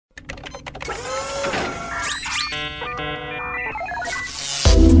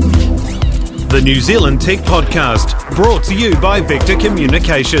The New Zealand Tech Podcast, brought to you by Vector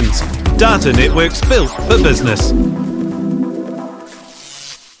Communications. Data networks built for business.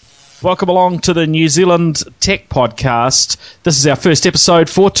 Welcome along to the New Zealand Tech Podcast. This is our first episode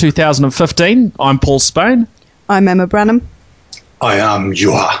for 2015. I'm Paul Spain. I'm Emma Brannam. I am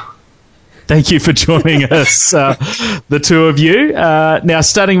Juha. Thank you for joining us, the two of you. Now,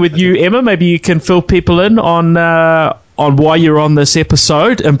 starting with you, Emma, maybe you can fill people in on why you're on this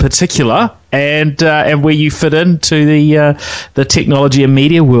episode in particular, and where you fit into the technology and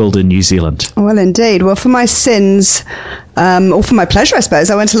media world in New Zealand. Well, indeed. Well, for my sins, or for my pleasure, I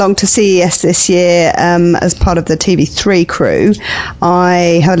suppose, I went along to CES this year as part of the TV3 crew.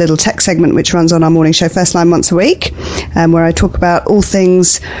 I have a little tech segment which runs on our morning show First Line once a week, where I talk about all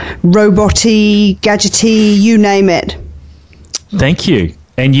things robot-y, gadgety, you name it. Thank you.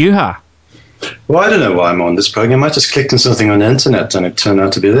 And Juha? Well, I don't know why I'm on this program. I just clicked on something on the internet and it turned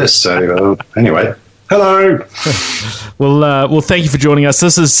out to be this. So anyway, hello. Well, thank you for joining us.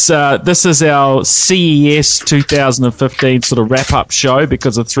 This is our CES 2015 sort of wrap-up show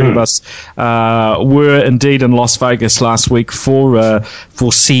because the three of us were indeed in Las Vegas last week for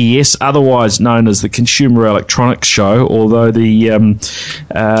CES, otherwise known as the Consumer Electronics Show. Although the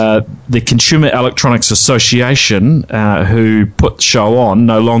Consumer Electronics Association, who put the show on,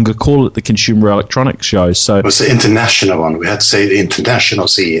 no longer call it the Consumer Electronics Show. So it was the international one. We had to say the international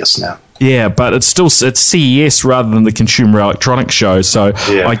CES now. Yeah, but it's CES rather than the Consumer Electronics Show. So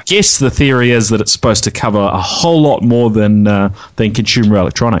yeah. I guess the theory is that it's supposed to cover a whole lot more than consumer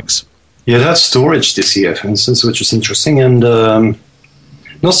electronics. Yeah, it had storage this year, for instance, which was interesting, and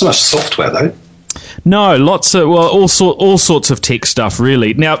not so much software though. No, lots of all sorts of tech stuff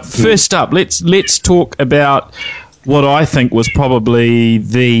really. Now, first up, let's talk about what I think was probably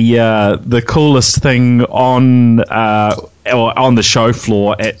the coolest thing on the show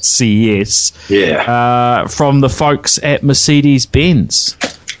floor at CES. Yeah. From the folks at Mercedes-Benz.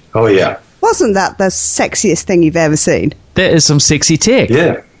 Oh yeah. Wasn't that the sexiest thing you've ever seen? That is some sexy tech.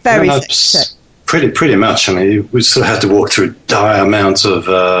 Yeah. Very sexy. Pretty much. I mean, we sort of had to walk through dire amounts of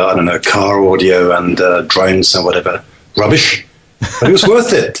car audio and drones and whatever rubbish. But it was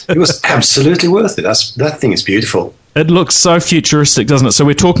worth it. It was absolutely worth it. That thing is beautiful. It looks so futuristic, doesn't it? So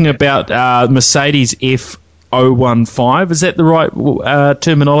we're talking about Mercedes F015. Is that the right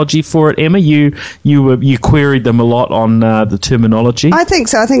terminology for it, Emma? You queried them a lot on the terminology. I think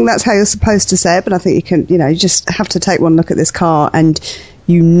so. I think that's how you're supposed to say it. But I think you just have to take one look at this car, and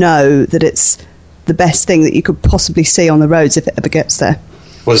you know that it's the best thing that you could possibly see on the roads if it ever gets there.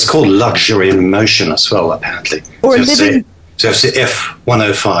 Well, it's called luxury in motion as well, apparently. Or a living. So it's the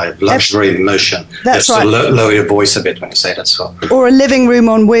F105, luxury in motion. That's right. So lower your voice a bit when you say that as well. Or a living room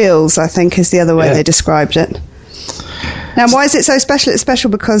on wheels, I think, is the other way they described it. Now, why is it so special? It's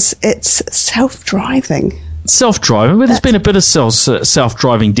special because it's self-driving. Self-driving? Well, there's been a bit of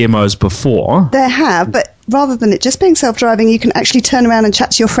self-driving demos before. There have, but rather than it just being self-driving, you can actually turn around and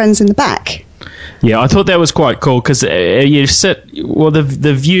chat to your friends in the back. Yeah, I thought that was quite cool because you sit. Well, the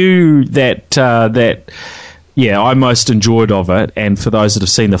view that I most enjoyed of it, and for those that have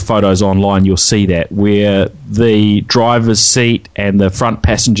seen the photos online, you'll see that where the driver's seat and the front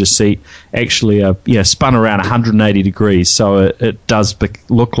passenger seat actually are spun around 180 degrees, so it does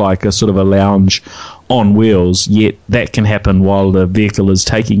look like a sort of a lounge on wheels. Yet that can happen while the vehicle is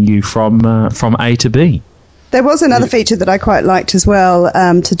taking you from A to B. There was another feature that I quite liked as well,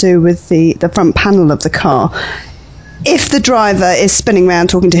 to do with the front panel of the car. If the driver is spinning around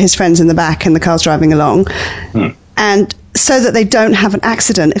talking to his friends in the back and the car's driving along, and so that they don't have an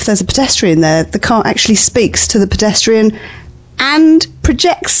accident, if there's a pedestrian there, the car actually speaks to the pedestrian and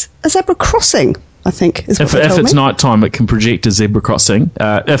projects a zebra crossing, I think, is what they told me. If it's night time, it can project a zebra crossing.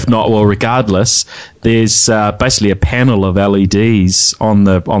 If not, well, regardless, there's basically a panel of LEDs on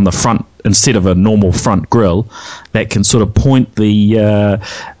the front, instead of a normal front grille, that can sort of point the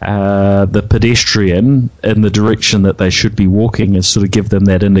pedestrian in the direction that they should be walking and sort of give them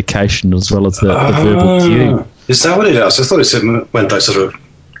that indication as well as the verbal cue. Is that what it does? I thought it went like sort of,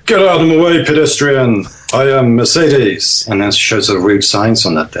 get out of my way, pedestrian, I am Mercedes, and then it shows sort of rude signs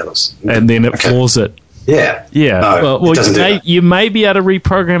on that. And then it floors it. Yeah. No, well you may be able to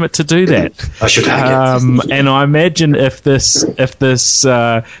reprogram it to do that. I should have and I imagine if this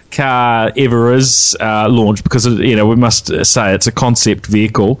car ever is launched, because we must say it's a concept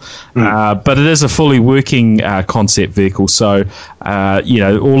vehicle, but it is a fully working concept vehicle. So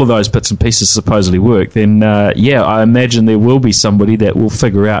all of those bits and pieces supposedly work. Then I imagine there will be somebody that will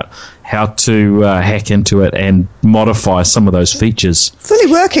figure out how to hack into it and modify some of those features. Fully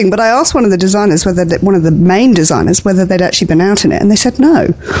working, but I asked one of the main designers, whether they'd actually been out in it, and they said no.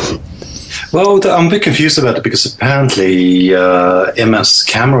 Well, I'm a bit confused about it because apparently Emma's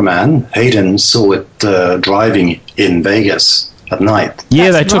cameraman, Hayden, saw it driving in Vegas at night.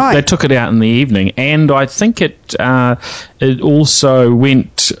 Yeah, they took it out in the evening, and I think it also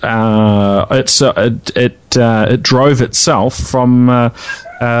went. It drove itself from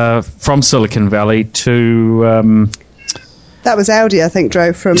Silicon Valley to. That was Audi, I think,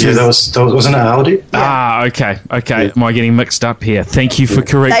 drove from... Yeah, that wasn't it Audi? Yeah. Ah, okay. Yeah. Am I getting mixed up here? Thank you for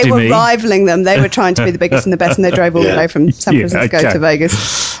correcting me. They were rivaling them. They were trying to be the biggest and the best, and they drove all the way from San Francisco to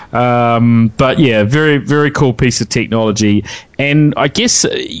Vegas. But yeah, very, very cool piece of technology. And I guess,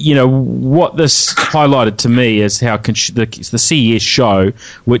 what this highlighted to me is how the CES show,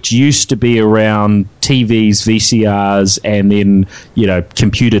 which used to be around TVs, VCRs, and then,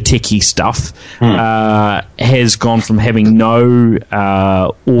 computer techie stuff, has gone from having no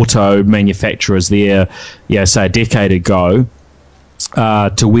auto manufacturers there, say a decade ago,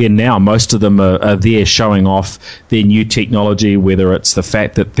 to where now most of them are there showing off their new technology, whether it's the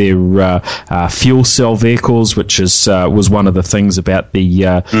fact that they're fuel cell vehicles, which was one of the things about the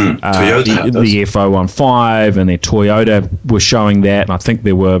F015, and their Toyota was showing that, and I think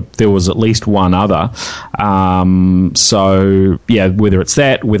there was at least one other. So yeah, whether it's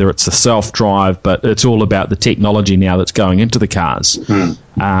that, whether it's the self-drive, but it's all about the technology now that's going into the cars.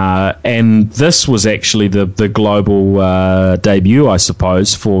 And this was actually the global debut, I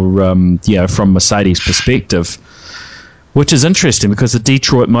suppose, for from Mercedes' perspective, which is interesting because the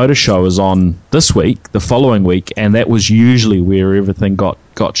Detroit Motor Show is on this week, the following week, and that was usually where everything got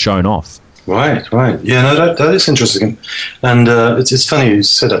shown off. Right. Yeah, no, that is interesting. And it's funny you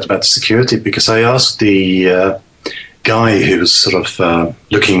said that about security, because I asked the guy who was sort of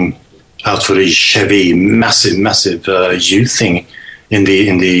looking out for the Chevy massive U thing in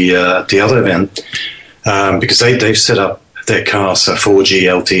the other event, because they've set up their cars 4G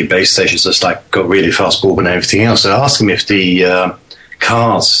LTE base stations that's got really fast broadband and everything else. So I asked him if the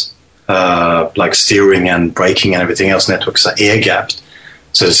cars like steering and braking and everything else networks are air gapped,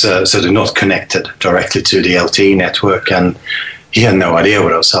 so they're not connected directly to the LTE network, and he had no idea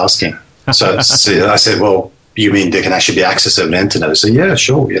what I was asking. So I said, well, you mean they can actually be accessed over the internet? So yeah,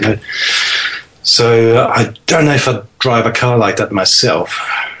 sure, So I don't know if I'd drive a car like that myself.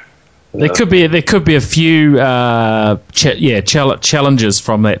 There could be a few challenges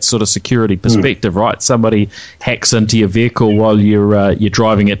from that sort of security perspective, right? Somebody hacks into your vehicle while you're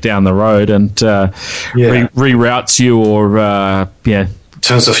driving it down the road and reroutes you, or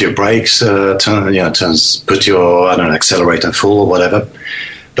turns off your brakes, put your accelerator full or whatever.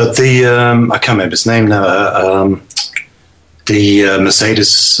 But the I can't remember his name now. The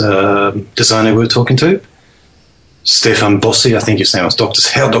Mercedes designer we were talking to, Stefan Bossi, I think his name was Dr.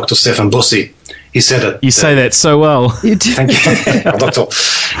 Stefan Bossi. He said that... You say that so well. You do. Thank you, Doctor.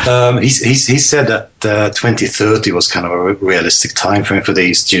 He said that 2030 was kind of a realistic time frame for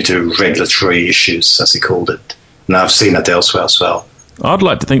these due to regulatory issues, as he called it. And I've seen that elsewhere as well. I'd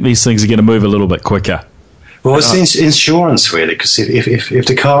like to think these things are going to move a little bit quicker. Well, it's insurance, really, because if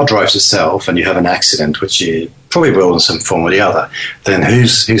the car drives itself and you have an accident, which you probably will in some form or the other, then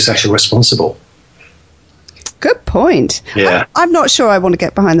who's actually responsible? Good point. Yeah. I'm not sure I want to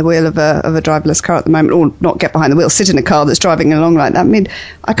get behind the wheel of a driverless car at the moment, or not get behind the wheel, sit in a car that's driving along like that. I mean,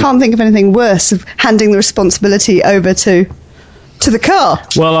 I can't think of anything worse of handing the responsibility over to the car.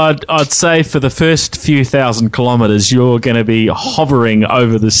 Well, I'd say for the first few thousand kilometres, you're going to be hovering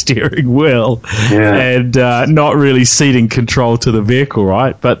over the steering wheel and not really ceding control to the vehicle,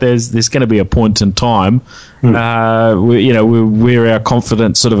 right? But there's going to be a point in time where our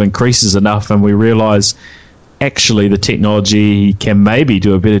confidence sort of increases enough and we realise actually the technology can maybe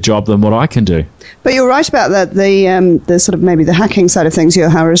do a better job than what I can do. But you're right about that, the sort of maybe the hacking side of things,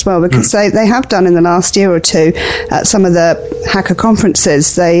 Juha, as well, because they have done in the last year or two at some of the hacker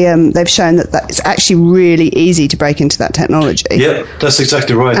conferences, they've shown that it's actually really easy to break into that technology. Yeah, that's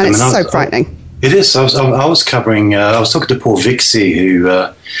exactly right. And it's so frightening. It is. I was covering. I was talking to Paul Vixie, who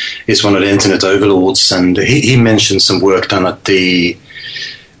is one of the internet overlords, and he mentioned some work done at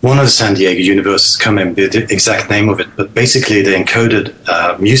one of the San Diego universities. I can't remember the exact name of it, but basically they encoded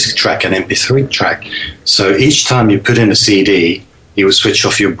a music track and MP3 track. So each time you put in a CD, you would switch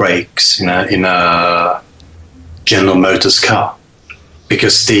off your brakes in a General Motors car,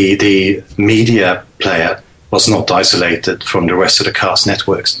 because the media player was not isolated from the rest of the car's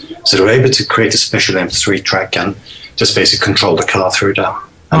networks. So they were able to create a special MP3 track and just basically control the car through that.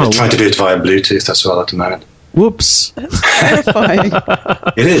 And they're trying to do it via Bluetooth as well at the moment. Whoops! That's terrifying.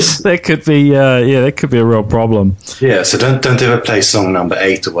 It is. That could be, that could be a real problem. Yeah, so don't ever play song number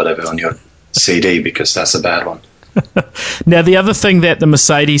 8 or whatever on your CD, because that's a bad one. Now, the other thing that the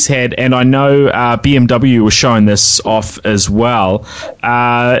Mercedes had, and I know BMW was showing this off as well,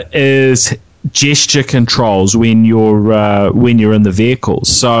 is gesture controls when you're in the vehicle.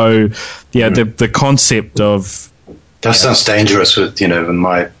 So, yeah, the concept of that sounds dangerous with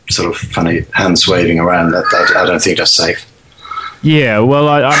my sort of funny hands waving around. That I don't think that's safe. Yeah, well,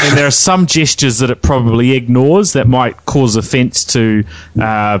 I mean, there are some gestures that it probably ignores that might cause offence to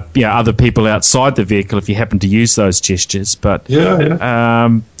other people outside the vehicle if you happen to use those gestures. But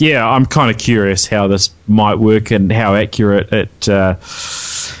I'm kind of curious how this might work and how accurate it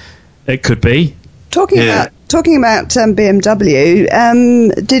could be. Talking about BMW,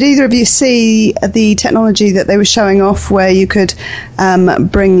 did either of you see the technology that they were showing off where you could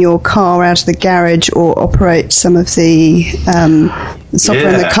bring your car out of the garage or operate some of the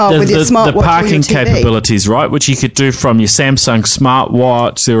software in the car with your smartwatch? The parking capabilities, right, which you could do from your Samsung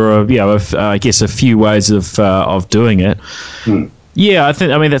smartwatch. There are, I guess, a few ways of doing it. Yeah,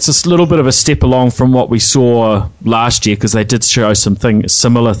 I mean that's a little bit of a step along from what we saw last year, because they did show some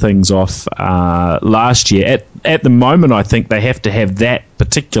similar things off last year. At the moment, I think they have to have that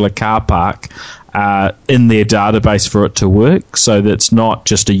particular car park in their database for it to work, so that it's not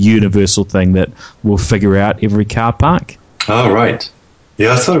just a universal thing that will figure out every car park. Oh, right.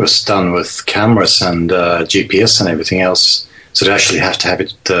 Yeah, I thought it was done with cameras and GPS and everything else, so they actually have to have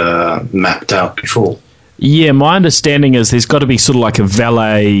it mapped out before. Yeah, my understanding is there's got to be sort of like a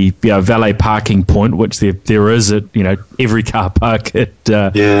valet parking point, which there is at every car park at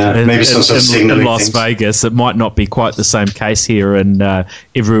maybe some sort of signaling in Las Vegas. It might not be quite the same case here and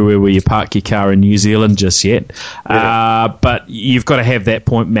everywhere where you park your car in New Zealand just yet. But you've got to have that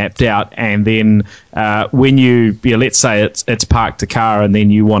point mapped out, and then when you let's say it's parked the car and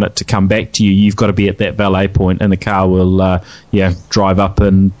then you want it to come back to you, you've got to be at that valet point, and the car will drive up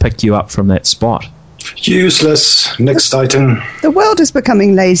and pick you up from that spot. Useless. Next item. The world is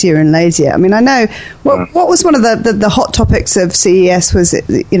becoming lazier and lazier. I mean, I know what was one of the hot topics of CES was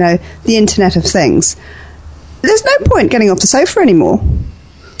the Internet of Things. There's no point getting off the sofa anymore.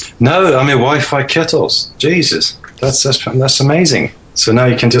 No, I mean Wi-Fi kettles. Jesus, that's amazing. So now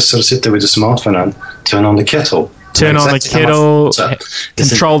you can just sort of sit there with your smartphone and turn on the kettle. Turn on the kettle,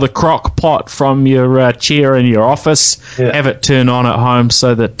 control the crock pot from your chair in your office, have it turn on at home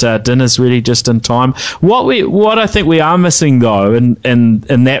so that dinner's ready just in time. What I think we are missing, though,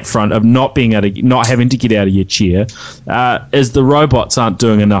 in that front of not having to get out of your chair, is the robots aren't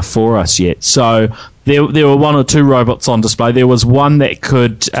doing enough for us yet. So there were one or two robots on display. There was one that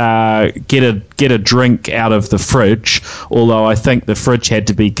could get a drink out of the fridge, although I think the fridge had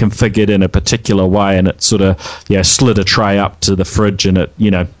to be configured in a particular way, and it sort of slid a tray up to the fridge, and it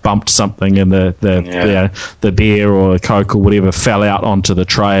bumped something, and the beer or the Coke or whatever fell out onto the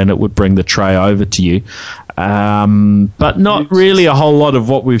tray, and it would bring the tray over to you. But not really a whole lot of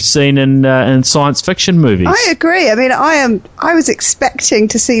what we've seen in science fiction movies. I agree. I mean, I was expecting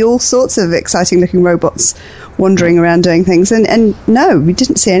to see all sorts of exciting looking robots wandering around doing things, and no, we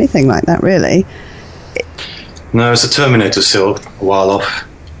didn't see anything like that really. No, it's a Terminator still a while off,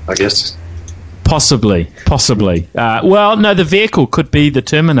 I guess. Possibly. Well, no, the vehicle could be the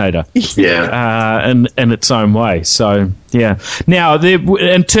Terminator. Yeah. In its own way. So, yeah. Now,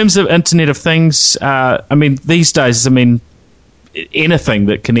 in terms of Internet of Things, I mean, these days, anything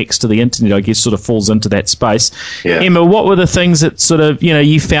that connects to the internet, I guess, sort of falls into that space. Yeah. Emma, what were the things that sort of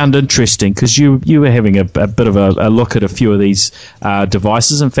you found interesting? Because you were having a bit of a look at a few of these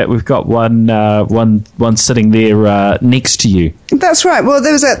devices. In fact, we've got one sitting there next to you. That's right. Well,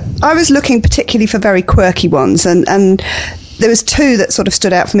 I was looking particularly for very quirky ones, and there was two that sort of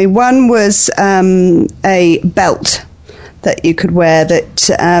stood out for me. One was a belt that you could wear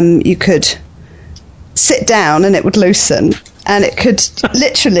that you could sit down and it would loosen, and it could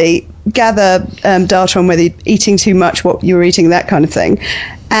literally gather data on whether you're eating too much, what you were eating, that kind of thing,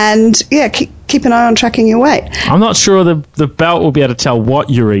 and keep an eye on tracking your weight. I'm not sure the belt will be able to tell what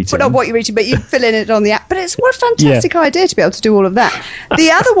you're eating. Well, not what you're eating, but you fill in it on the app. But what a fantastic idea to be able to do all of that.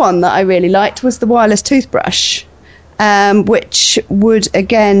 The other one that I really liked was the wireless toothbrush, which would,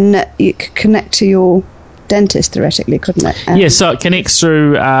 again, you could connect to your dentist theoretically, couldn't it? So it connects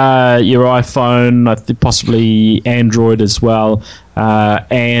through your iPhone, I think possibly Android as well,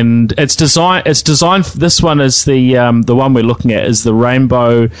 and it's designed. This one is the one we're looking at is the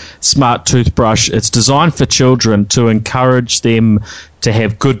Rainbow Smart Toothbrush. It's designed for children to encourage them to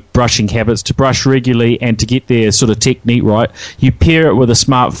have good brushing habits, to brush regularly, and to get their sort of technique right. You pair it with a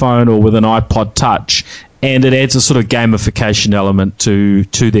smartphone or with an iPod Touch, and it adds a sort of gamification element to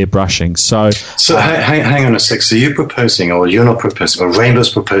their brushing. So hang on a sec. So you're proposing, or you're not proposing, or Rainbow's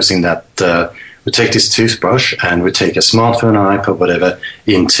proposing that we take this toothbrush and we take a smartphone, an iPad, whatever,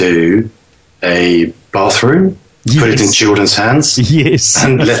 into a bathroom, put it in children's hands,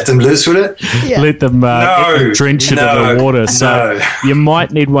 and let them loose with it. Yeah. Let them drench it in the water. So you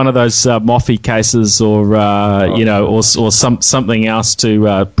might need one of those Moffy cases, or or something else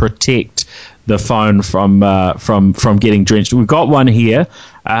to protect the phone from getting drenched. We've got one here.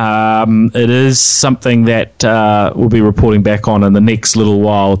 It is something that we'll be reporting back on in the next little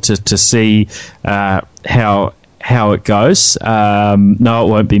while to see how it goes. No, it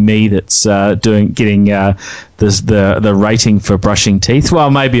won't be me that's getting the rating for brushing teeth.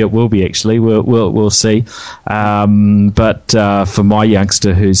 Well, maybe it will be, actually. We'll see. But for my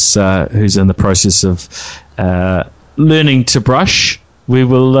youngster who's in the process of learning to brush, we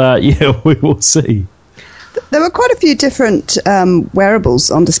will see. There were quite a few different wearables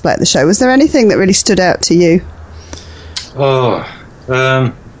on display at the show. Was there anything that really stood out to you?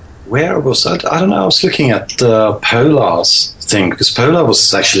 Wearables, I don't know. I was looking at Polar's thing, because Polar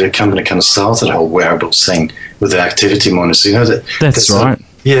was actually a company that kind of started the whole wearables thing with the activity monitors. You know that's right.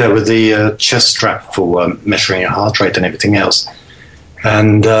 With the chest strap for measuring your heart rate and everything else.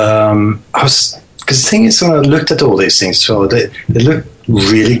 And because the thing is, when I looked at all these things, so they look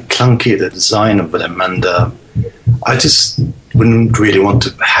really clunky, the design of them, and I just wouldn't really want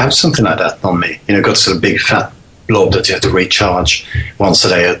to have something like that on me. Got sort of big fat blob that you have to recharge once a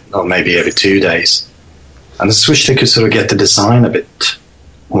day or maybe every 2 days. And I just wish they could sort of get the design a bit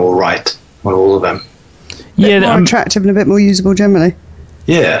more right on all of them. Yeah, more attractive and a bit more usable generally.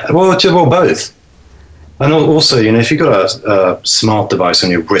 Yeah, well, both. And also, if you've got a smart device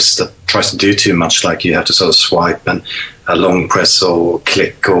on your wrist that tries to do too much, like you have to sort of swipe and a long press or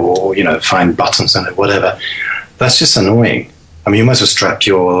click or, find buttons and whatever, that's just annoying. I mean, you might as well strap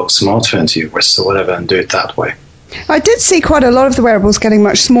your smartphone to your wrist or whatever and do it that way. I did see quite a lot of the wearables getting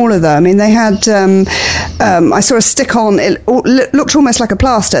much smaller, though. I mean, they had, I saw a stick-on, it looked almost like a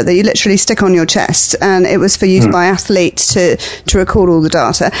plaster that you literally stick on your chest, and it was for use by athletes to record all the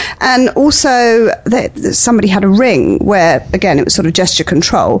data. And also, somebody had a ring where, again, it was sort of gesture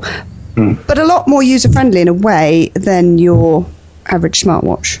control, but a lot more user-friendly in a way than your average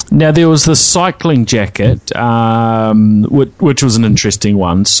smartwatch. Now, there was the cycling jacket, which was an interesting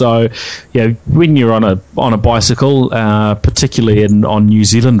one. So, when you're on a bicycle, particularly on New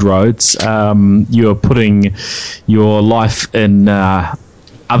Zealand roads, you're putting your life in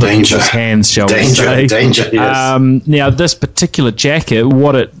other people's hands, shall we say. Danger, yes. Now, this particular jacket,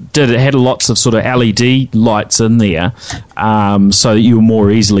 what it did, it had lots of sort of LED lights in there, so that you were more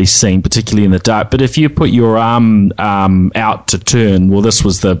easily seen, particularly in the dark. But if you put your arm out to turn, well, this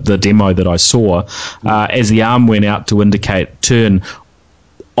was the demo that I saw, as the arm went out to indicate turn,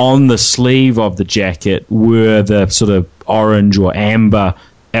 on the sleeve of the jacket were the sort of orange or amber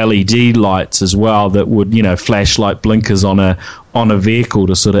LED lights as well that would, flash like blinkers on a vehicle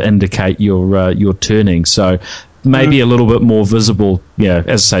to sort of indicate your turning. So maybe a little bit more visible,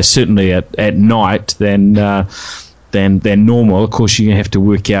 as I say, certainly at night than normal. Of course, you have to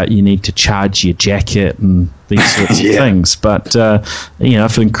work out you need to charge your jacket and these sorts of things. But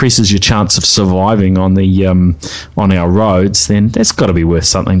if it increases your chance of surviving on our roads, then that's got to be worth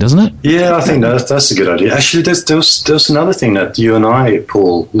something, doesn't it? Yeah, I think that's a good idea. Actually, there's another thing that you and I,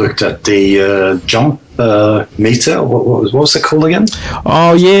 Paul, looked at, the jump meter. What was it called again?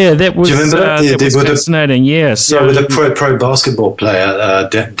 Oh yeah, that was. Do you remember that? That was fascinating. So with a pro basketball player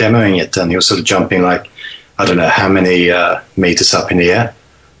demoing it, and he was sort of jumping like, I don't know how many meters up in the air.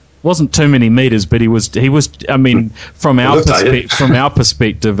 Wasn't too many meters, but he was. I mean, from our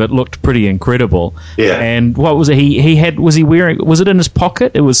perspective, it looked pretty incredible. Yeah. And what was it? He had. Was he wearing? Was it in his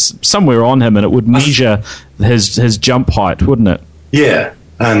pocket? It was somewhere on him, and it would measure his jump height, wouldn't it? Yeah.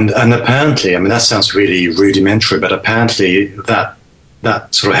 And apparently, I mean, that sounds really rudimentary, but apparently that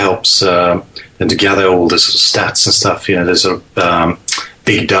sort of helps them to gather all the sort of stats and stuff. There's sort of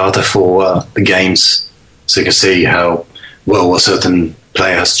big data for the games, so you can see how well a certain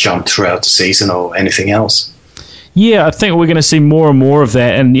player has jumped throughout the season or anything else. Yeah, I think we're going to see more and more of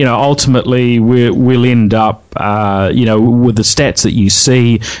that, and ultimately we'll end up, with the stats that you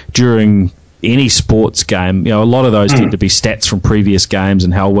see during any sports game. A lot of those tend to be stats from previous games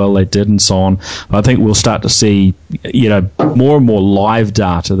and how well they did and so on. I think we'll start to see, more and more live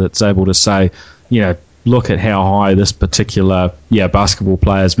data that's able to say, look at how high this particular basketball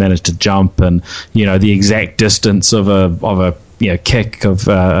player's managed to jump, and the exact distance of a kick of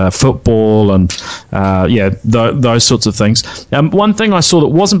football, and those sorts that things. One thing I saw that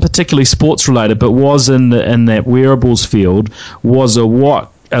wasn't particularly sports related, but was in that wearables field, was a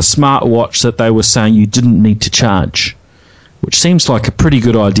smartwatch that they were saying you didn't need to charge. which seems like a pretty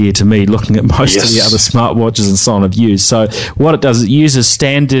good idea to me, looking at most of the other smartwatches and so on I've used. So what it does, it uses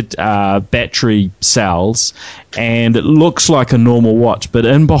standard battery cells, and it looks like a normal watch, but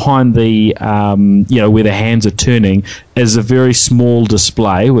in behind the, where the hands are turning, is a very small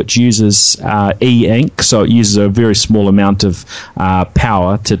display which uses e-ink, so it uses a very small amount of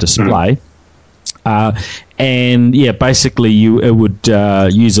power to display. And basically it would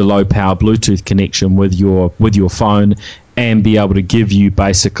use a low power Bluetooth connection with your phone and be able to give you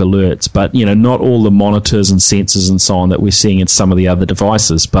basic alerts, but not all the monitors and sensors and so on that we're seeing in some of the other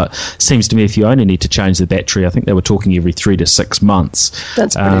devices. But it seems to me if you only need to change the battery, I think they were talking every 3 to 6 months.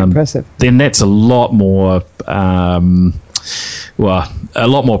 That's pretty impressive. Then that's a lot more a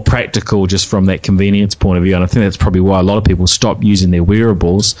lot more practical just from that convenience point of view, and I think that's probably why a lot of people stop using their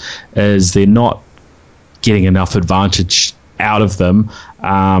wearables, is they're not getting enough advantage out of them,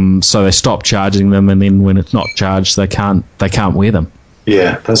 so they stop charging them, and then when it's not charged, they can't wear them.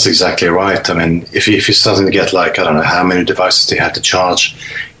 Yeah, that's exactly right. I mean, if you're starting to get like, I don't know how many devices they have to charge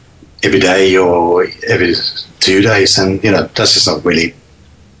every day or every 2 days, and that's just not really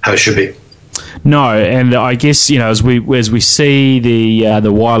how it should be. No, and I guess as we see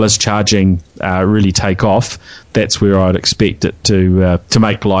the wireless charging really take off, that's where I'd expect it to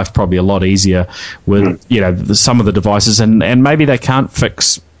make life probably a lot easier with some of the devices, and maybe they can't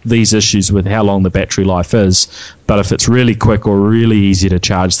fix these issues with how long the battery life is, but if it's really quick or really easy to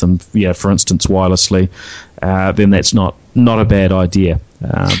charge them, for instance wirelessly, then that's not a bad idea.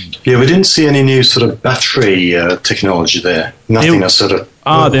 We didn't see any new sort of battery technology there. Nothing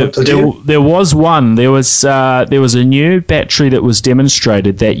there was one. There was a new battery that was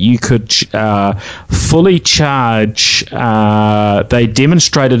demonstrated that you could fully charge. They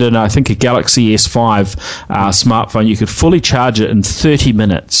demonstrated in, I think, a Galaxy S5 smartphone. You could fully charge it in 30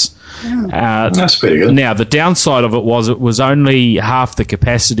 minutes. That's pretty good. Now, the downside of it was only half the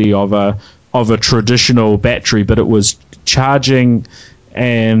capacity of a traditional battery, but it was charging,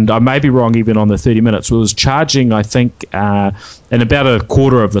 and I may be wrong even on the 30 minutes, it was charging, I think, in about a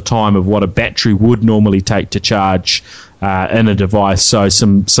quarter of the time of what a battery would normally take to charge in a device. So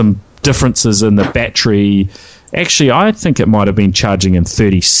some differences in the battery. Actually, I think it might have been charging in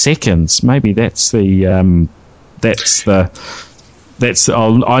 30 seconds. Maybe I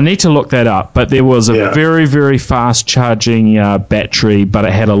need to look that up, but there was a very, very fast charging battery, but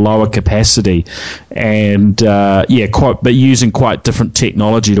it had a lower capacity, and but using quite different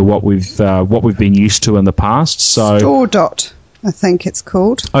technology to what we've been used to in the past. So StoreDot, I think it's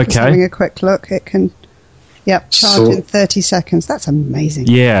called. Okay, just having a quick look, it can charge in 30 seconds. That's amazing.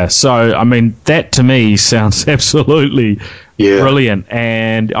 Yeah, so I mean that to me sounds absolutely brilliant,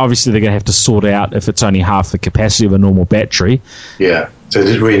 and obviously they're going to have to sort out if it's only half the capacity of a normal battery. Yeah, so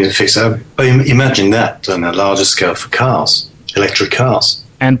they really fix that. But imagine that on a larger scale for cars, electric cars.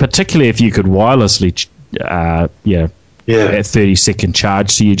 And particularly if you could wirelessly, at 30-second charge,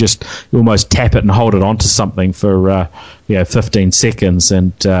 so you almost tap it and hold it onto something for 15 seconds,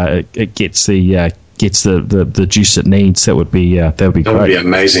 and it gets the juice it needs. That would be great. That would be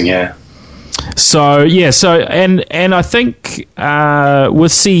amazing, yeah. So and I think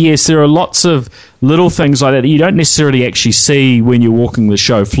with CES there are lots of little things like that you don't necessarily actually see when you're walking the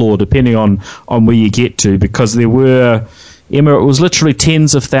show floor, depending on where you get to, because there were, Emma, it was literally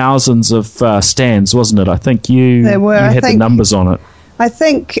tens of thousands of stands, wasn't it? I think you had the numbers on it. I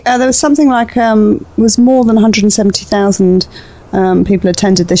think there was something like was more than 170,000 people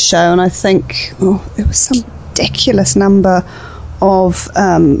attended this show, and I think it was some ridiculous number of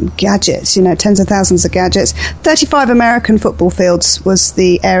gadgets, tens of thousands of gadgets. 35 American football fields was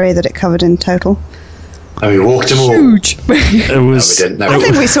the area that it covered in total. And we walked them all. Huge. It was. I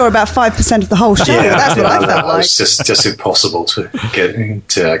think we saw about 5% of the whole show. That's what I felt like. It's just impossible to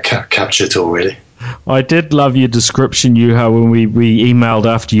capture it all, really. I did love your description, Juha, when we emailed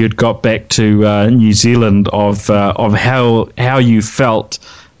after you'd got back to New Zealand of how you felt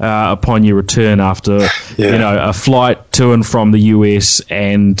upon your return after a flight to and from the US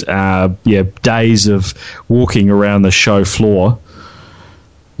and days of walking around the show floor.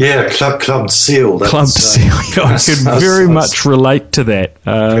 Yeah, Club Seal. Club Seal. I could very much relate to that.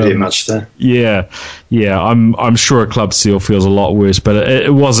 Pretty much there. Yeah. I'm sure a Club Seal feels a lot worse, but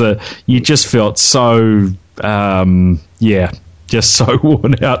it was you just felt so just so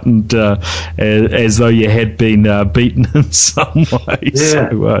worn out, and as though you had been beaten in some way. Yeah.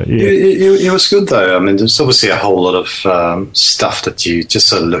 So, it was good though. I mean, there's obviously a whole lot of stuff that you just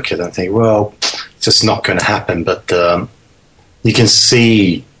sort of look at and think, well, it's just not going to happen. But you can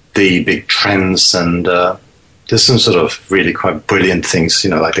see the big trends, and there's some sort of really quite brilliant things,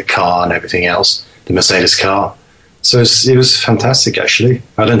 like the car and everything else, the Mercedes car. So it was fantastic, actually.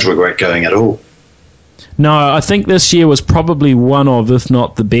 I don't regret going at all. No, I think this year was probably one of, if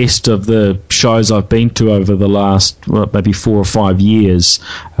not the best of the shows I've been to over the last maybe 4 or 5 years.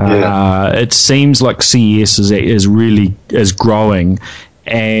 It seems like CES is really growing,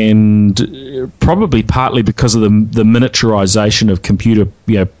 and probably partly because of the miniaturization of computer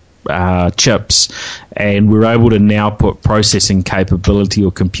chips, and we're able to now put processing capability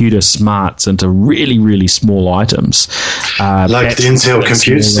or computer smarts into really, really small items. Like the Intel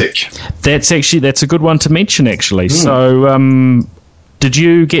Compute Stick. That's a good one to mention, actually. So, did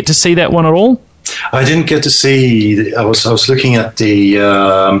you get to see that one at all? I didn't get to see. I was looking at the.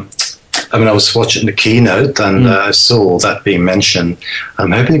 I was watching the keynote, and I saw that being mentioned.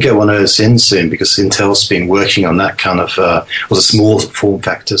 I'm hoping to get one of those in soon, because Intel's been working on that kind of the small form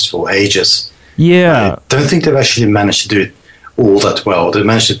factors for ages. Yeah. I don't think they've actually managed to do it all that well. They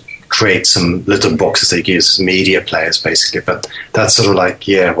managed to create some little boxes they use as media players, basically. But that's sort of like,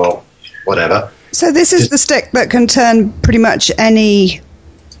 whatever. So this is the stick that can turn pretty much any...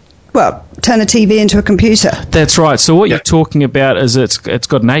 turn a TV into a computer. That's right. So what you're talking about is it's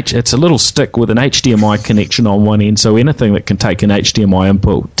got it's a little stick with an HDMI connection on one end. So anything that can take an HDMI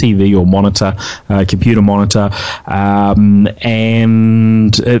input, TV or monitor, computer monitor, and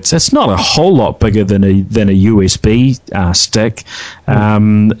it's not a whole lot bigger than a USB stick.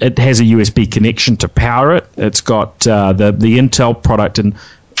 It has a USB connection to power it. It's got the Intel product, and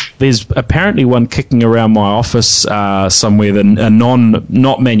there's apparently one kicking around my office somewhere,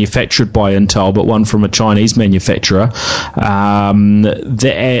 not manufactured by Intel, but one from a Chinese manufacturer that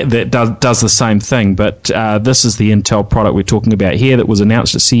does the same thing. But this is the Intel product we're talking about here that was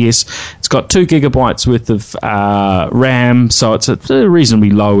announced at CES. It's got 2 gigabytes worth of RAM, so it's a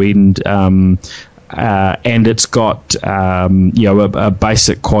reasonably low end. And it's got a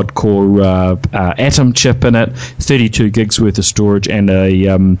basic quad-core Atom chip in it, 32 gigs worth of storage, and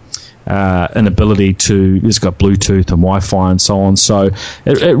an ability to. It's got Bluetooth and Wi-Fi and so on. So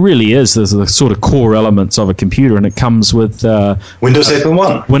it really is. There's the sort of core elements of a computer, and it comes with Windows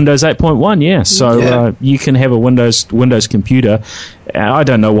 8.1. Windows 8.1, yeah. So you can have a Windows computer. I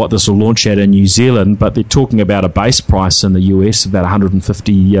don't know what this will launch at in New Zealand, but they're talking about a base price in the US about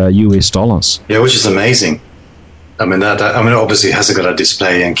 $150 US. Yeah, which is amazing. I mean, obviously it hasn't got a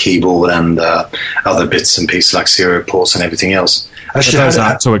display and keyboard and other bits and pieces like serial ports and everything else. Actually, those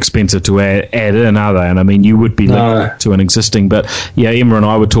aren't so expensive to add in, are they? And I mean, you would be linked to an existing. But yeah, Emma and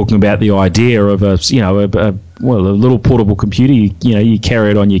I were talking about the idea of a little portable computer. You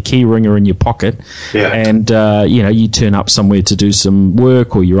carry it on your key ringer in your pocket, and you turn up somewhere to do some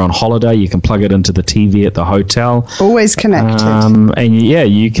work, or you're on holiday. You can plug it into the TV at the hotel. Always connected. And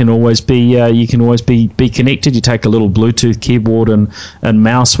you can always be connected. You take a little Bluetooth keyboard and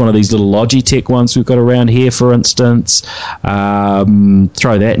mouse, one of these little Logitech ones we've got around here, for instance.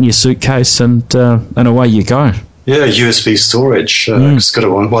 Throw that in your suitcase, and away you go. Yeah, USB storage. It's got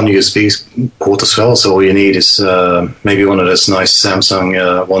one USB port as well, so all you need is maybe one of those nice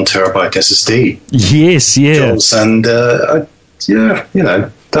Samsung 1 terabyte SSD. Yes, yeah. Jobs, and that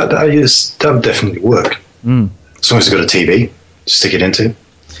would definitely work. As long as you've got a TV to stick it into.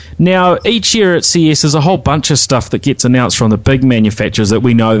 Now, each year at CES, there's a whole bunch of stuff that gets announced from the big manufacturers that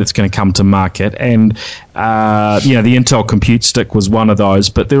we know that's going to come to market. And, the Intel Compute Stick was one of those.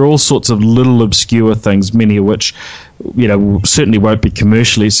 But there are all sorts of little obscure things, many of which, certainly won't be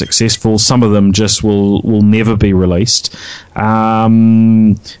commercially successful. Some of them just will never be released.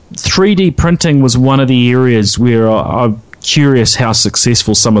 3D printing was one of the areas where I'm curious how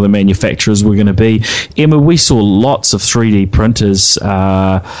successful some of the manufacturers were going to be. Emma, we saw lots of 3D printers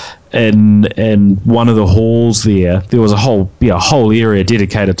in one of the halls there. There was a whole area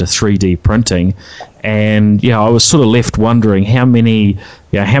dedicated to 3D printing, and I was sort of left wondering how many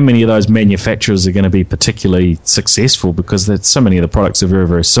of those manufacturers are going to be particularly successful, because so many of the products are very,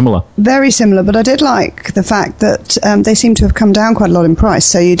 very similar. Very similar, but I did like the fact that they seem to have come down quite a lot in price.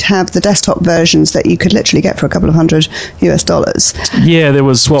 So you'd have the desktop versions that you could literally get for a couple of $100 US. Yeah, there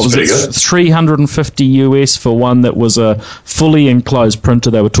was, $350 US for one that was a fully enclosed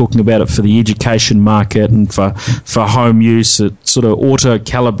printer. They were talking about it for the education market and for home use. It sort of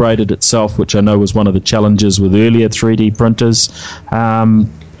auto-calibrated itself, which I know was one of the challenges with earlier 3D printers.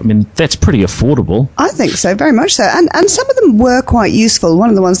 That's pretty affordable. I think so, very much so. And some of them were quite useful. One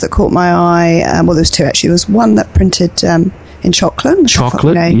of the ones that caught my eye, there was two actually. There was one that printed in chocolate.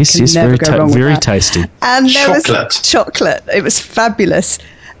 Chocolate, yes, very tasty. And there was chocolate. It was fabulous.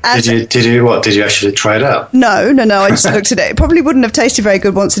 And did you actually try it out? No. I just looked at it. It probably wouldn't have tasted very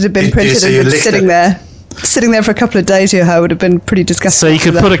good once it had been printed and been sitting there. sitting there for a couple of days, Juha, would have been pretty disgusting. So you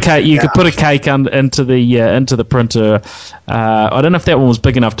could put a cake. You could put a cake into the printer. I don't know if that one was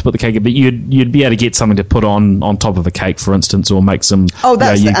big enough to put the cake in, but you'd be able to get something to put on top of a cake, for instance, or make some. Oh,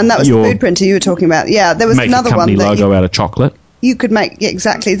 and that was the food printer you were talking about. Yeah, there was another one. Make a company logo out of chocolate. You could make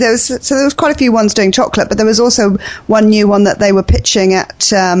exactly. There was quite a few ones doing chocolate, but there was also one new one that they were pitching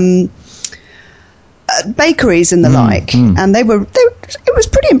at bakeries and the like, and it was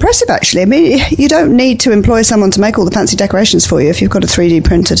pretty impressive actually. I mean, you don't need to employ someone to make all the fancy decorations for you if you've got a 3D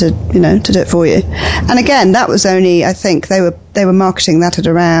printer to do it for you. And again, that was only, I think they were marketing that at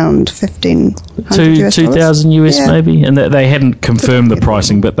around $2,000 US maybe, and they hadn't confirmed the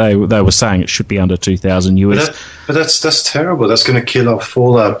pricing, but they were saying it should be under $2,000 US. But that's terrible. That's going to kill off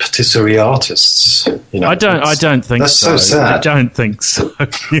all our patisserie artists. I don't think that's so sad. I don't think so.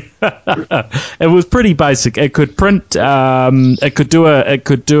 It was pretty basic. It could print. It could do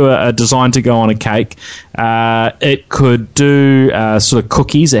a design to go on a cake. It could do sort of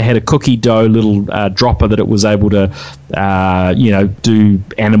cookies. It had a cookie dough little dropper that it was able to do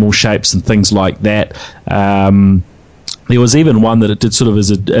animal shapes and things like that. There was even one that it did sort of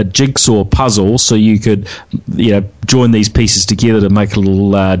as a jigsaw puzzle, so you could join these pieces together to make a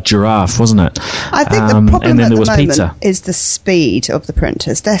little giraffe, wasn't it? I think the problem at the moment is the speed of the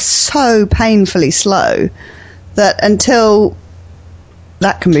printers. They're so painfully slow that until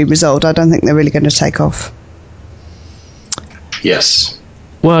that can be resolved, I don't think they're really going to take off. Yes.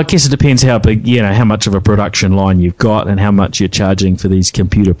 Well, I guess it depends how big, how much of a production line you've got and how much you're charging for these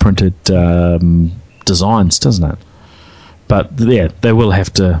computer printed designs, doesn't it? But yeah, they will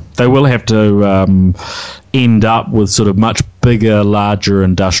have to end up with sort of much bigger, larger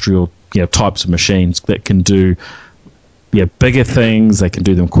industrial types of machines that can do bigger things. They can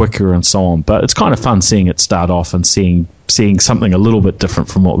do them quicker and so on. But it's kind of fun seeing it start off and seeing something a little bit different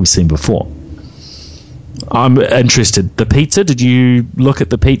from what we've seen before. I'm interested. The pizza, did you look at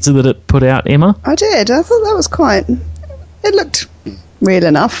the pizza that it put out, Emma? I did. I thought that was it looked real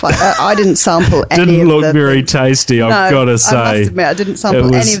enough. I didn't sample any didn't of look very tasty, I've got to say. I must admit, I didn't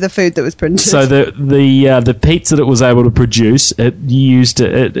sample any of the food that was printed. So the pizza that it was able to produce, it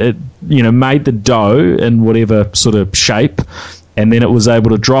made the dough in whatever sort of shape, and then it was able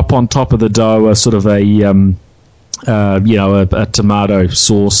to drop on top of the dough a sort of a tomato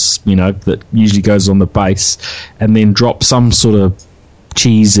sauce, that usually goes on the base, and then drop some sort of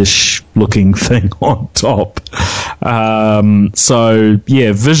cheese-ish looking thing on top.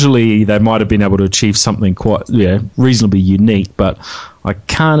 Visually they might have been able to achieve something quite reasonably unique, but I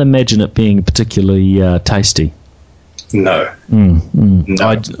can't imagine it being particularly tasty. No.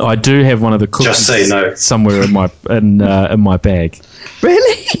 No. I do have one of the cookies. Just say no. Somewhere in my bag.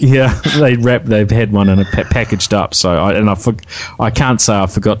 Really? Yeah, they've had one and packaged up. So I can't say I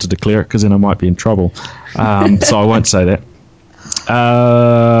forgot to declare it because then I might be in trouble. So I won't say that.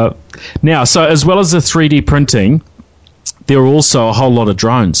 Now, so as well as the 3D printing, there are also a whole lot of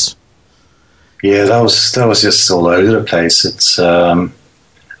drones. Yeah, that was just all over the place. It's I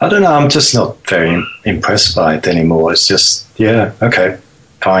don't know. I'm just not very impressed by it anymore. It's just okay,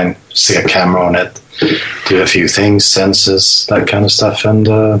 fine. See a camera on it, do a few things, sensors, that kind of stuff, and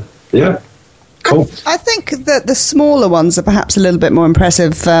cool. I think that the smaller ones are perhaps a little bit more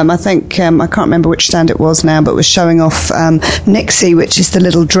impressive. I think I can't remember which stand it was now, but was showing off Nixie, which is the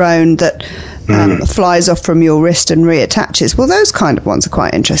little drone that flies off from your wrist and reattaches. Well, those kind of ones are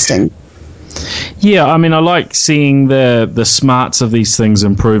quite interesting. Yeah, I mean, I like seeing the smarts of these things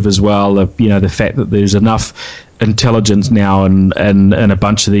improve as well. The fact that there's enough intelligence now in a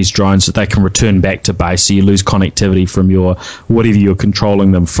bunch of these drones that they can return back to base, so you lose connectivity from whatever you're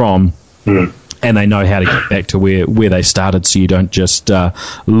controlling them from. And they know how to get back to where they started, so you don't just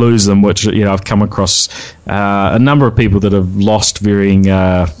lose them, which I've come across a number of people that have lost varying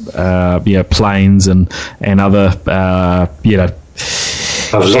planes and other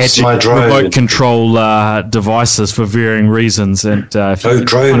I've lost my drone. Remote control devices for varying reasons. And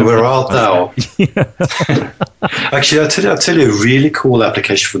drone, where art thou? Actually, I'll tell you a really cool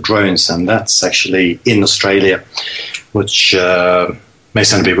application for drones, and that's actually in Australia, which may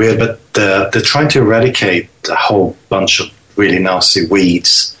sound a bit weird, but they're trying to eradicate a whole bunch of really nasty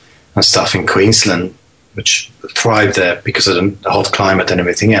weeds and stuff in Queensland, which thrive there because of the hot climate and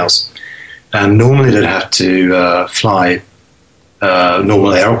everything else. And normally they'd have to fly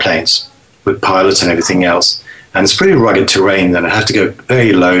normal aeroplanes with pilots and everything else. And it's pretty rugged terrain, and I have to go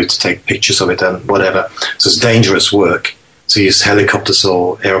very low to take pictures of it and whatever. So it's dangerous work. So you use helicopters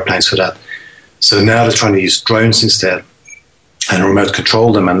or aeroplanes for that. So now they're trying to use drones instead and remote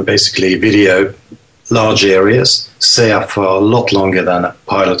control them and basically video large areas, stay up for a lot longer than a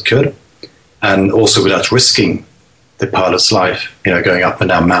pilot could, and also without risking the pilot's life, going up and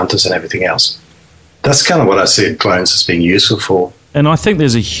down mountains and everything else. That's kind of what I see drones as being useful for. And I think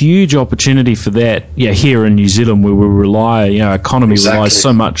there's a huge opportunity for that, here in New Zealand, where we rely, economy relies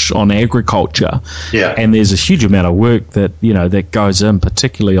so much on agriculture. Yeah. And there's a huge amount of work that, that goes in,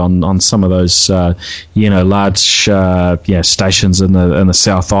 particularly on some of those, large, stations in the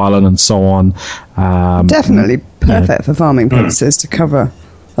South Island and so on. Definitely perfect for farming purposes to cover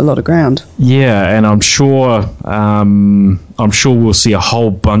a lot of ground. Yeah, and I'm sure we'll see a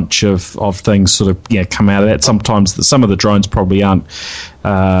whole bunch of things sort of come out of that. Sometimes some of the drones probably aren't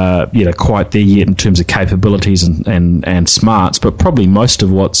quite there yet in terms of capabilities and smarts, but probably most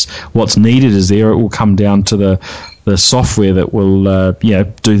of what's needed is there. It will come down to the software that will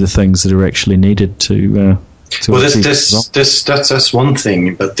do the things that are actually needed to. Well, that's one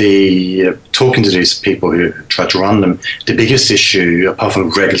thing, but talking to these people who try to run them, the biggest issue, apart from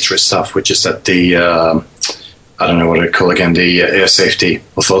regulatory stuff, which is that I don't know what they call again, the air safety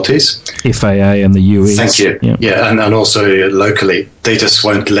authorities, FAA and the US. Thank you. Yeah, and also locally, they just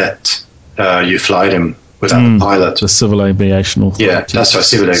won't let you fly them without a pilot. The Civil Aviation Authority. Yeah, that's right,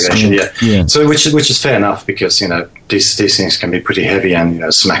 Civil Aviation. Yeah. So which is fair enough, because these things can be pretty heavy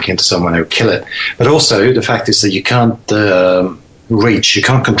and smack into someone who will kill it. But also the fact is that you can't you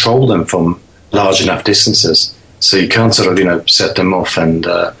can't control them from large enough distances. So you can't sort of set them off and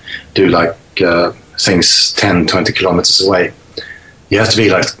do like things 10, 20 kilometers away. You have to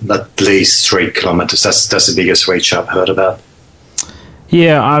be like at least 3 kilometers. That's the biggest reach I've heard about.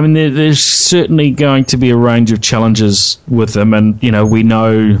 Yeah, I mean, there's certainly going to be a range of challenges with them, and we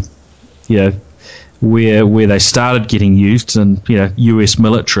know, where they started getting used, and U.S.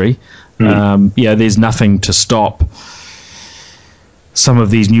 military. There's nothing to stop some of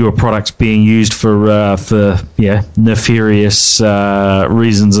these newer products being used for nefarious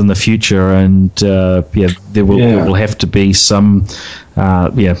reasons in the future, and there will have to be some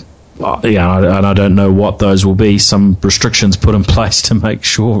and I don't know what those will be. Some restrictions put in place to make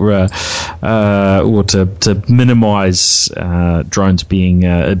sure, or to minimise drones being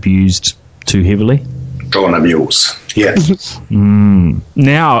abused too heavily. Drone abuse, yeah.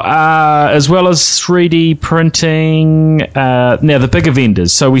 Now, as well as 3D printing, now the bigger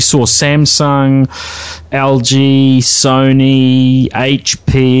vendors. So we saw Samsung, LG, Sony,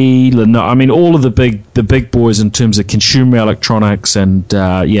 HP, Lenovo. I mean, all of the big boys in terms of consumer electronics and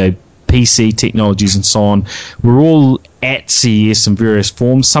PC technologies and so on, were all at CES in various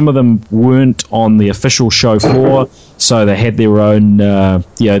forms. Some of them weren't on the official show floor, so they had their own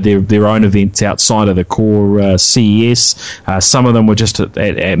their own events outside of the core CES. Some of them were just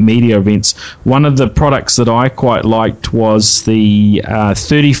at media events. One of the products that I quite liked was the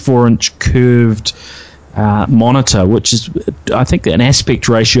 34-inch curved monitor, which is, I think, an aspect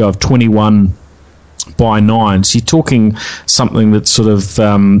ratio of 21 by 9. So you're talking something that's sort of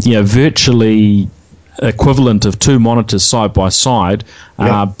virtually equivalent of two monitors side by side,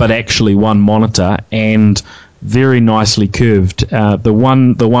 but actually one monitor, and very nicely curved. The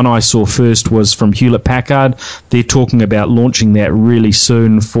one I saw first was from Hewlett Packard. They're talking about launching that really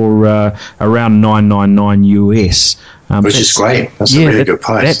soon for around $999 US. Which is great. That's a really good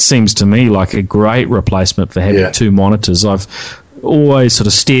price. That seems to me like a great replacement for having two monitors. I've always sort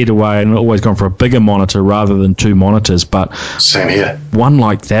of steered away and always gone for a bigger monitor rather than two monitors, but same here. One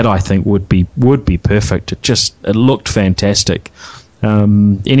like that, I think, would be perfect. It looked fantastic.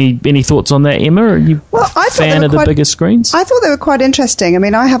 Any thoughts on that, Emma? Are you a fan of the bigger screens? I thought they were quite interesting. I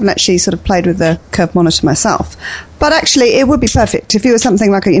mean, I haven't actually sort of played with the curved monitor myself, but actually it would be perfect if you were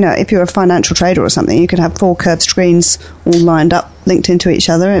something like if you're a financial trader or something. You could have 4 curved screens all lined up, linked into each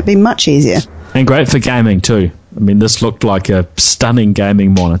other. It'd be much easier. And great for gaming too. I mean, this looked like a stunning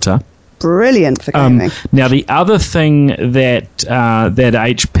gaming monitor. Brilliant for gaming. Now, the other thing that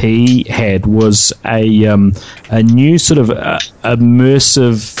HP had was a new sort of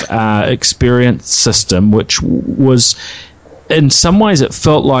immersive experience system, which was, in some ways, it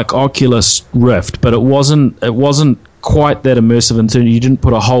felt like Oculus Rift, but it wasn't quite that immersive until you didn't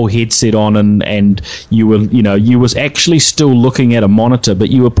put a whole headset on and you was actually still looking at a monitor, but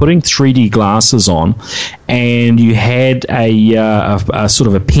you were putting 3D glasses on, and you had a sort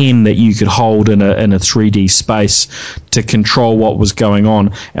of a pen that you could hold in a 3D space to control what was going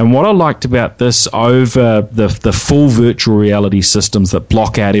on. And what I liked about this over the full virtual reality systems that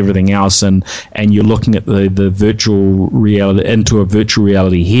block out everything else, and you're looking at the virtual reality into a virtual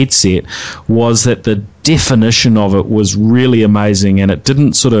reality headset, was that the definition of it was really amazing, and it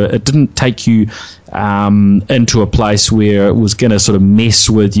didn't take you into a place where it was going to sort of mess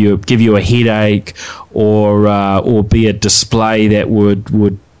with you, give you a headache, or be a display that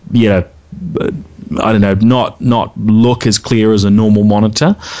would I don't know, not look as clear as a normal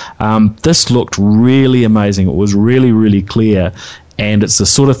monitor. This looked really amazing. It was really, really clear, and it's the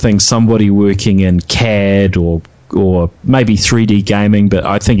sort of thing somebody working in CAD or maybe 3D gaming, but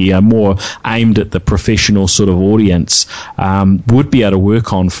I think more aimed at the professional sort of audience, would be able to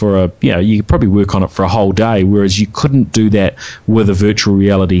work on you could probably work on it for a whole day, whereas you couldn't do that with a virtual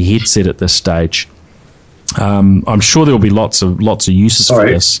reality headset at this stage. I'm sure there'll be lots of uses for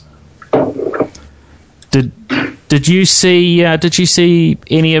this. Did you see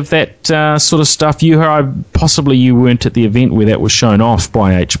any of that sort of stuff? Possibly you weren't at the event where that was shown off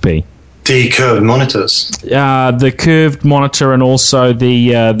by HP. The curved monitors. The curved monitor and also the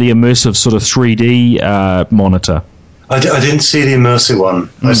immersive sort of 3D monitor. I didn't see the immersive one.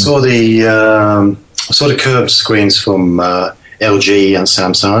 I saw the curved screens from LG and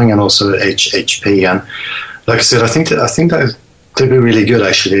Samsung and also HP. And like I said, I think that they'd be really good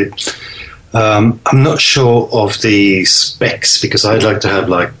actually. I'm not sure of the specs because I'd like to have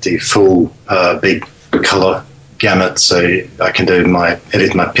like the full big color gamut, so I can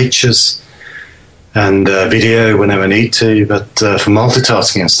edit my pictures and video whenever I need to. But for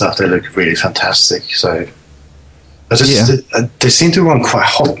multitasking and stuff, they look really fantastic. So they seem to run quite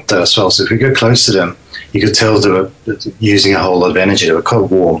hot there as well. So if we go close to them, you could tell they were using a whole lot of energy. They were quite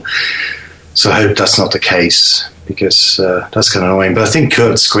warm. So I hope that's not the case, because that's kind of annoying. But I think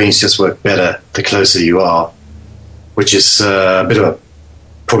curved screens just work better the closer you are, which is a bit of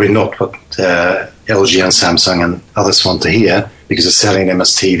probably not what LG and Samsung and others want to hear, because they're selling them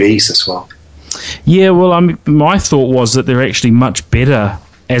as TVs as well. Yeah, well, my thought was that they're actually much better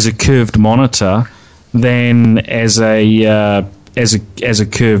as a curved monitor than as a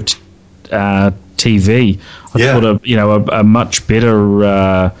curved TV. I thought a much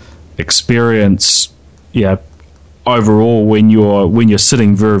better experience, overall when you're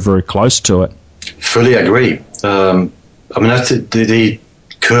sitting very, very close to it. Fully agree. That's the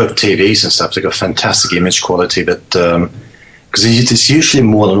curved TVs and stuff. They got fantastic image quality, but because it's usually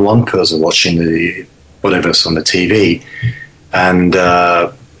more than one person watching whatever's on the TV, and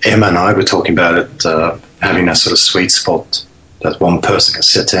Emma and I were talking about it having that sort of sweet spot that one person can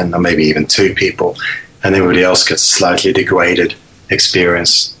sit in, or maybe even two people, and everybody else gets a slightly degraded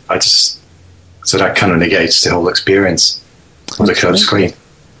experience. So that kind of negates the whole experience of the curved screen.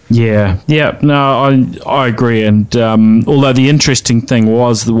 Yeah, no, I agree. And although the interesting thing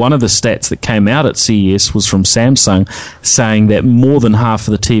was that one of the stats that came out at CES was from Samsung, saying that more than half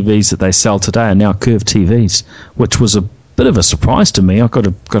of the TVs that they sell today are now curved TVs, which was a bit of a surprise to me, I've got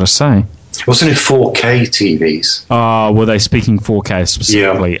to say. Wasn't it 4K TVs? Oh, were they speaking 4K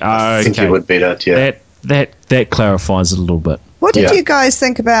specifically? Yeah, I think it would be that, yeah. That clarifies it a little bit. What did you guys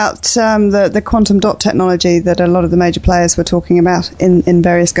think about the quantum dot technology that a lot of the major players were talking about in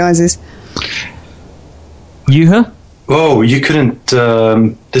various guises? Juha? Oh, you couldn't.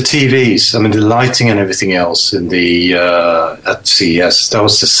 The TVs, the lighting and everything else in the at CES, that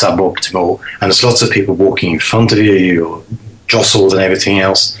was just suboptimal. And there's lots of people walking in front of you, or jostled and everything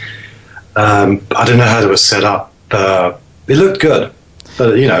else. I don't know how they were set up. It looked good,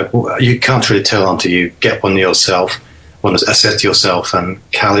 but you can't really tell until you get one yourself. Want to assess yourself and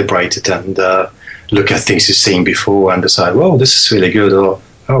calibrate it and look at things you've seen before and decide, well, this is really good, or,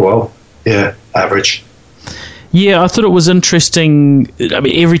 oh, well, yeah, average. Yeah, I thought it was interesting.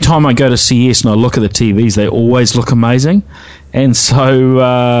 Every time I go to CES and I look at the TVs, they always look amazing. And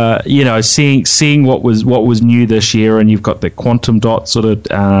so, seeing what was new this year, and you've got the quantum dot sort of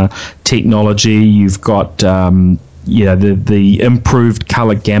technology, you've got the improved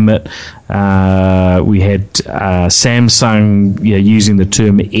color gamut. We had Samsung using the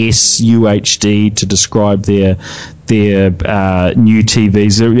term SUHD to describe their new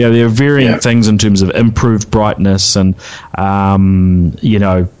TVs. There are varying things in terms of improved brightness and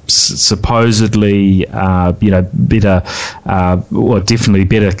supposedly better, definitely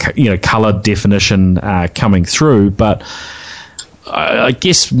better color definition coming through, but I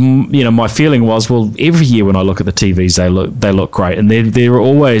guess my feeling was, well, every year when I look at the TVs, they look great, and they're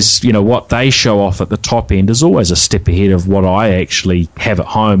always, what they show off at the top end is always a step ahead of what I actually have at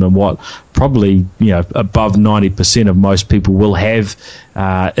home, and what probably above 90% of most people will have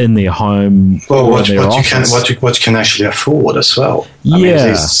in their home. Well, what you can actually afford as well.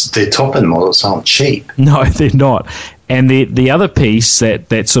 The top end models aren't cheap. No, they're not. And the other piece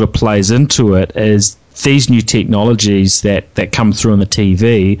that sort of plays into it is these new technologies that come through on the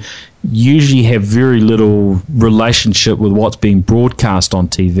TV usually have very little relationship with what's being broadcast on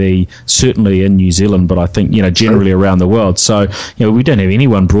TV, certainly in New Zealand, but I think, generally around the world. So, we don't have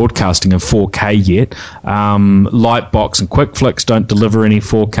anyone broadcasting in 4K yet. Lightbox and QuickFlix don't deliver any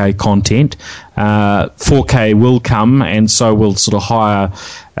 4K content. 4K will come, and so will sort of higher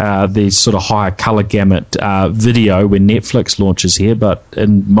colour gamut video when Netflix launches here, but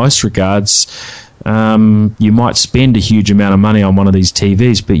in most regards, you might spend a huge amount of money on one of these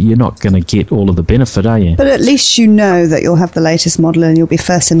TVs, but you're not going to get all of the benefit, are you? But at least you know that you'll have the latest model and you'll be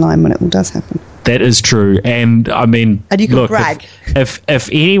first in line when it all does happen. That is true, and I mean, and you can brag. If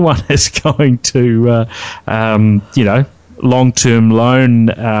anyone is going to, long-term loan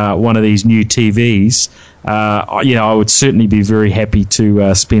one of these new TVs, I would certainly be very happy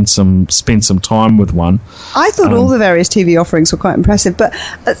to spend some time with one. I thought all the various TV offerings were quite impressive, but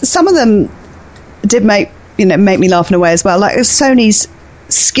some of them did make me laugh in a way as well. Like Sony's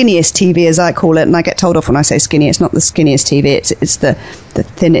skinniest TV, as I call it, and I get told off when I say skinny. It's not the skinniest TV; it's the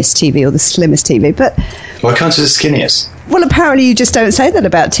thinnest TV or the slimmest TV. But why can't it be the skinniest? Well, apparently you just don't say that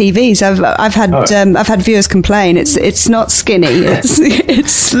about TVs. I've had viewers complain. It's not skinny.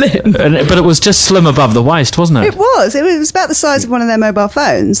 It's slim. But it was just slim above the waist, wasn't it? It was. It was about the size of one of their mobile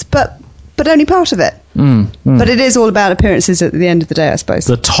phones, but only part of it. But it is all about appearances at the end of the day, I suppose.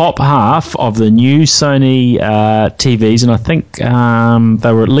 The top half of the new Sony TVs, and I think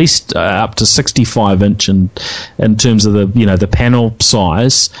they were at least up to 65-inch in terms of the panel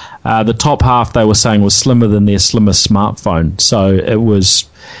size. The top half, they were saying, was slimmer than their slimmest smartphone. So it was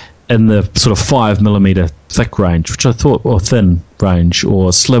in the sort of 5mm thick range, which I thought, or thin range,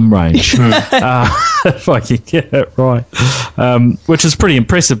 or slim range, if I can get it right, which is pretty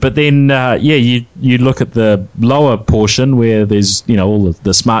impressive. But then, you look at the lower portion where there's all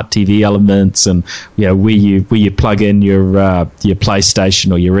the smart TV elements, and where you plug in your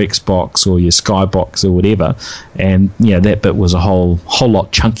PlayStation or your Xbox or your Skybox or whatever, and that bit was a whole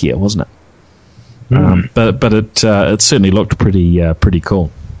lot chunkier, wasn't it? But it certainly looked pretty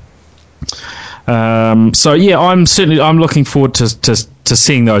cool. I'm looking forward to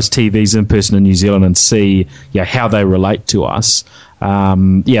seeing those TVs in person in New Zealand and see how they relate to us.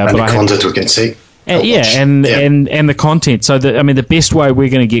 And the content we can see. And the content. So the best way we're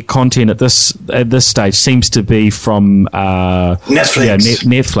going to get content at this stage seems to be from Netflix.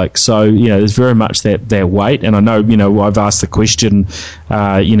 Netflix. So there's very much that wait. And I know I've asked the question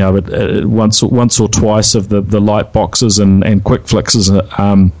once or twice of the light boxes and quick fixes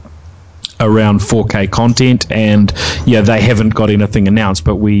around 4K content, and they haven't got anything announced,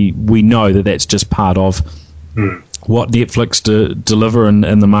 but we know that that's just part of what Netflix deliver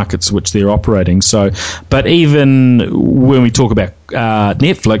in the markets which they're operating. So, but even when we talk about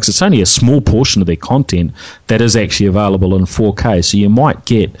Netflix, it's only a small portion of their content that is actually available in 4K. So you might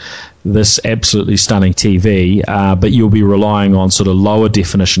get this absolutely stunning TV, but you'll be relying on sort of lower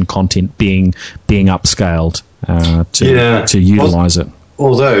definition content being upscaled to utilize it.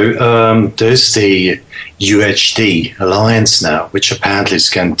 Although there's the UHD Alliance now, which apparently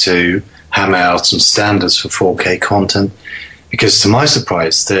is going to hammer out some standards for 4K content, because to my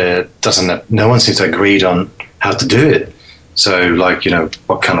surprise, no one seems to have agreed on how to do it. So,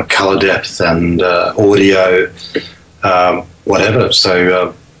 what kind of color depth and audio, whatever.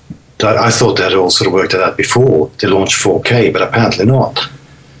 So I thought that all sort of worked out before they launched 4K, but apparently not.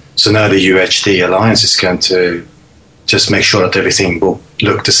 So now the UHD Alliance is going to just make sure that everything will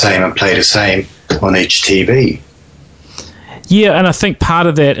look the same and play the same on each TV. Yeah, and I think part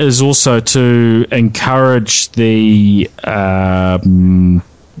of that is also to encourage the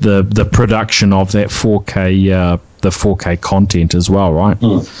production of that 4K the 4K content as well, right?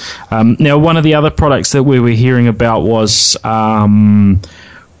 Now, one of the other products that we were hearing about was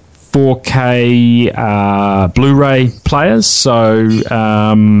 4K Blu-ray players. So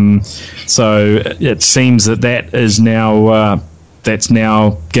it seems that is now that's now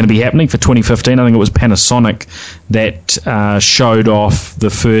going to be happening for 2015. I think it was Panasonic that showed off the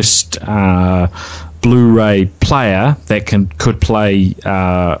first Blu-ray player that could play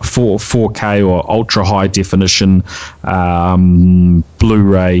 4K or ultra high definition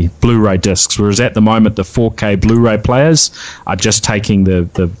Blu-ray discs, whereas at the moment the 4K Blu-ray players are just taking the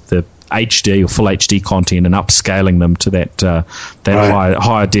HD or full HD content and upscaling them to that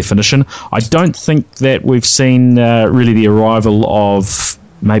higher definition. I don't think that we've seen really the arrival of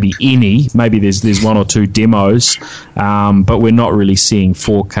maybe any. Maybe there's one or two demos, but we're not really seeing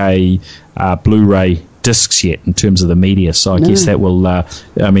 4K Blu-ray discs yet in terms of the media. So I guess that will.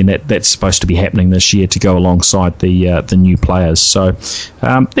 That's supposed to be happening this year to go alongside the new players. So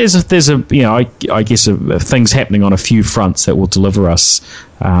there's I guess things happening on a few fronts that will deliver us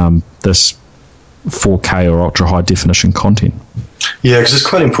this 4K or ultra high definition content. Yeah, because it's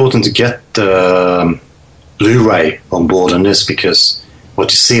quite important to get Blu-ray on board on this, because what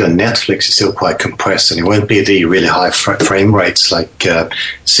you see on Netflix is still quite compressed, and it won't be the really high frame rates like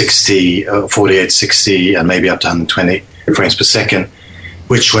 60, 48, 60, and maybe up to 120 frames per second,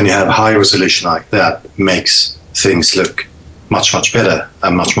 which when you have high resolution like that makes things look much, much better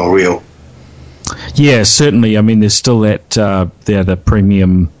and much more real. Yeah, certainly. I mean, there's still that the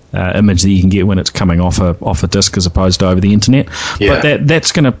premium image that you can get when it's coming off a disc as opposed to over the internet. Yeah. But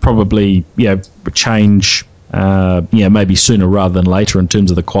that's going to probably change maybe sooner rather than later in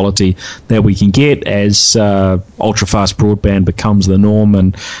terms of the quality that we can get as ultra fast broadband becomes the norm,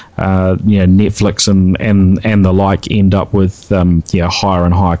 and Netflix and the like end up with higher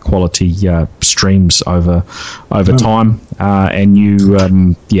and higher quality streams over time, and new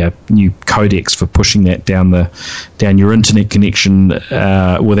codecs for pushing that down your internet connection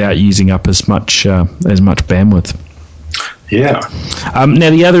without using up as much bandwidth. Yeah. Now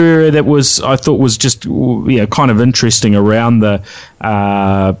the other area that I thought was just kind of interesting around the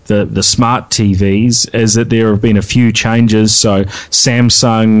smart TVs is that there have been a few changes. So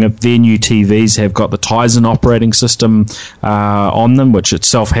Samsung, their new TVs have got the Tizen operating system on them, which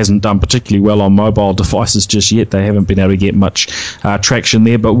itself hasn't done particularly well on mobile devices just yet. They haven't been able to get much traction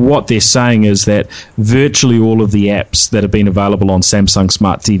there. But what they're saying is that virtually all of the apps that have been available on Samsung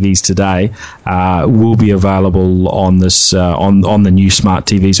smart TVs today will be available on this on the new smart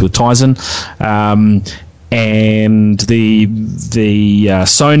TVs with Tizen. And the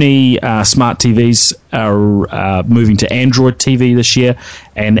Sony smart TVs are moving to Android TV this year,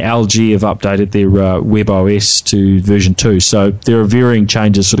 and LG have updated their WebOS to version 2. So there are varying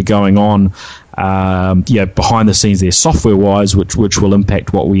changes sort of going on behind the scenes there, software-wise, which will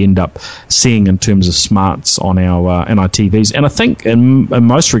impact what we end up seeing in terms of smarts on our TVs. And I think in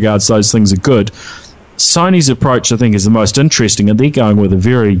most regards those things are good. Sony's approach, I think, is the most interesting, and they're going with a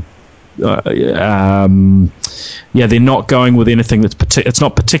very they're not going with anything that's it's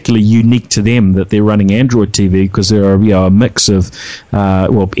not particularly unique to them that they're running Android TV, because there are a mix of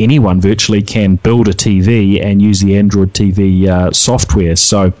anyone virtually can build a TV and use the Android TV software.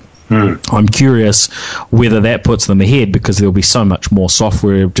 So I'm curious whether that puts them ahead, because there'll be so much more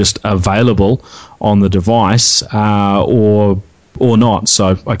software just available on the device, or not.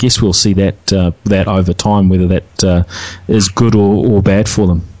 So I guess we'll see that over time, whether that is good or bad for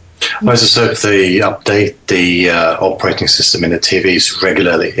them. I just hope they update the operating system in the TVs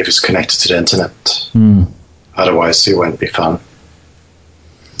regularly if it's connected to the internet. Otherwise, it won't be fun.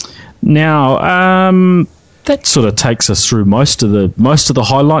 Now, that sort of takes us through most of the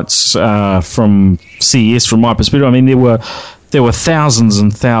highlights from CES. From my perspective, I mean, there were thousands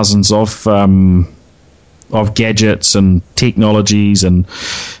and thousands of gadgets and technologies and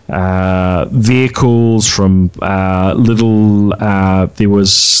vehicles from there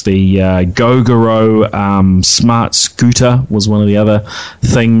was the Gogoro smart scooter was one of the other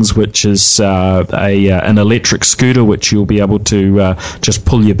things, which is an electric scooter which you'll be able to just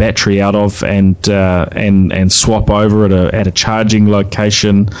pull your battery out of and swap over at a charging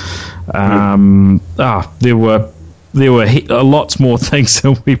location. There were lots more things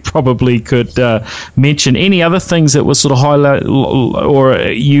that we probably could mention. Any other things that were sort of highlight or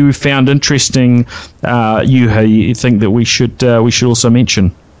you found interesting? You think that we should also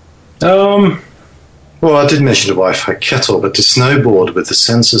mention? Well, I did mention the Wi-Fi kettle, but the snowboard with the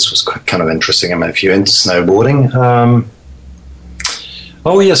sensors was kind of interesting. I mean, if you're into snowboarding.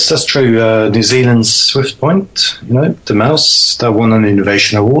 Oh yes, that's true. New Zealand's Swift Point, the mouse that won an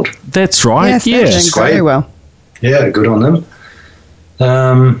innovation award. That's right. Yeah, it's great. Very well. Yeah, good on them.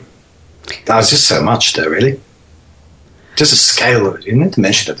 That was just so much there, really. Just the scale of it. You need to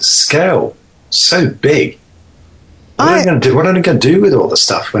mention it. The scale, so big. What are they going to do with all the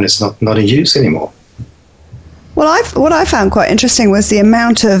stuff when it's not in use anymore? Well, what I found quite interesting was the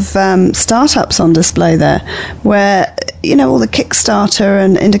amount of startups on display there, where all the Kickstarter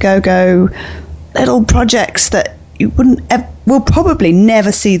and Indiegogo little projects that you will probably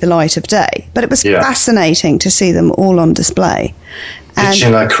never see the light of day, but it was fascinating to see them all on display.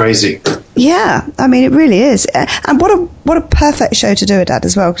 Pitching like crazy. Yeah, I mean, it really is. And what a perfect show to do it at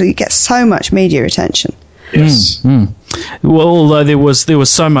as well, because you get so much media attention. Yes. Well, although there was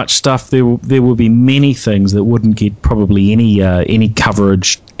so much stuff, there will be many things that wouldn't get probably any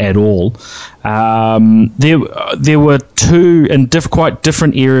coverage at all. There were two in quite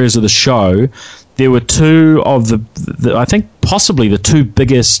different areas of the show. There were two of the I think possibly the two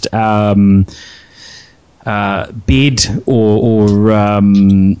biggest bed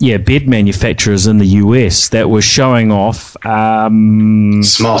bed manufacturers in the US that were showing off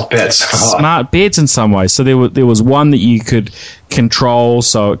smart beds. Smart beds in some ways. So there was one that you could control,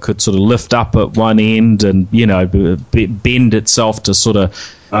 so it could sort of lift up at one end and bend itself to sort of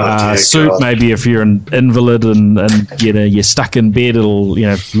suit God. Maybe if you're an invalid and you're stuck in bed, it'll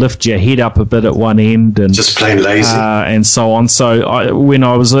lift your head up a bit at one end and just plain lazy and so on. So when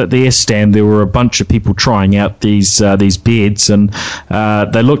I was at the S stand, there were a bunch of people trying out these beds, and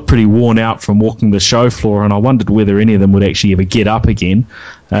they looked pretty worn out from walking the show floor, and I wondered whether any of them would actually ever get up again.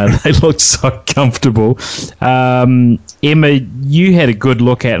 They looked so comfortable. Emma, you had a good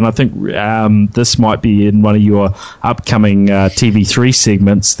look at, and I think this might be in one of your upcoming TV3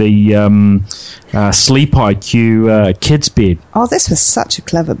 segments, the Sleep IQ kids bed. Oh, this was such a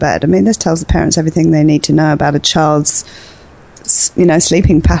clever bed. I mean, this tells the parents everything they need to know about a child's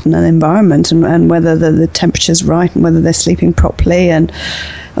sleeping pattern and environment, and whether the temperature's right and whether they're sleeping properly and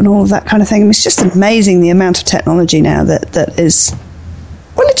all of that kind of thing. I mean, it's just amazing the amount of technology now that is...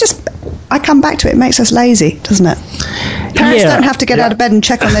 Well, I come back to it. It makes us lazy, doesn't it? Parents don't have to get out of bed and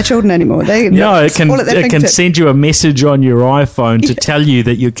check on their children anymore. It can send you a message on your iPhone to tell you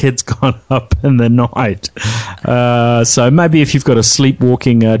that your kid's gone up in the night. So maybe if you've got a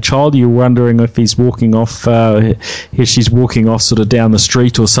sleepwalking child, you're wondering if he's walking off, she's walking off sort of down the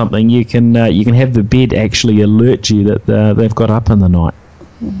street or something. You can have the bed actually alert you that they've got up in the night.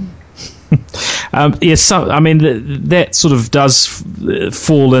 That sort of does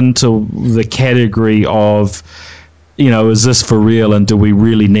fall into the category of, is this for real and do we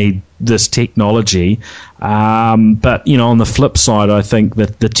really need this technology? But, on the flip side, I think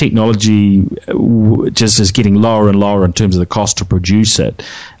that the technology just is getting lower and lower in terms of the cost to produce it,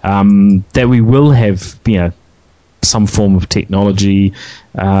 that we will have, some form of technology,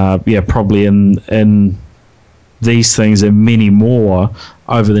 probably in these things and many more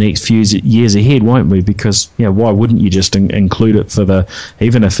over the next few years ahead, won't we? Because why wouldn't you just include it for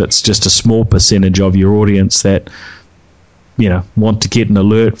even if it's just a small percentage of your audience that want to get an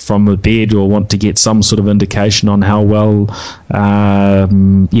alert from the bed or want to get some sort of indication on how well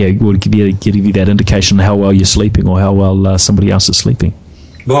would give you that indication on how well you're sleeping or how well somebody else is sleeping.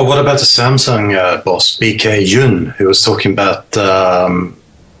 Well, what about the Samsung boss, BK Yun, who was talking about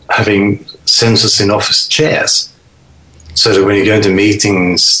having sensors in office chairs, so that when you go into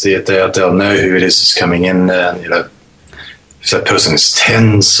meetings, they'll know who it is coming in. If that person is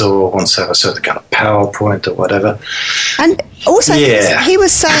tense or wants to have a certain kind of PowerPoint or whatever. And also, he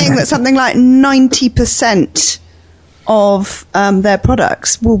was saying that something like 90% of their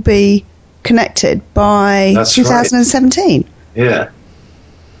products will be connected by 2017. Right. Yeah.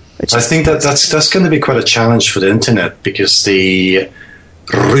 I think that's going to be quite a challenge for the internet, because the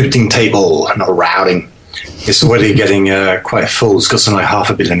routing table, not routing, is already getting quite full. It's got something like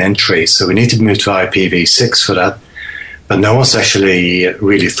 500 million entries, so we need to move to IPv6 for that. But no one's actually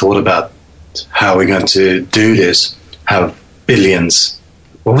really thought about how we're going to do this, have billions.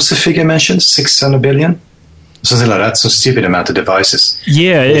 What was the figure mentioned? 600 billion? Something like that, some stupid amount of devices.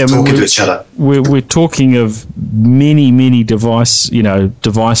 Talking to each other. We're talking of many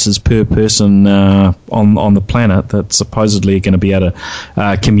devices per person on the planet that supposedly are going to be able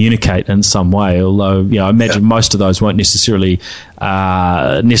to communicate in some way. Although I imagine most of those won't necessarily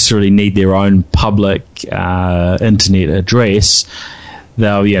need their own public internet address.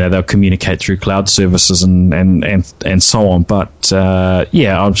 They'll communicate through cloud services and so on. But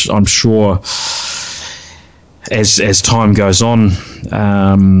I'm sure. As time goes on,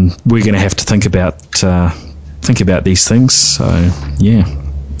 we're going to have to think about these things. So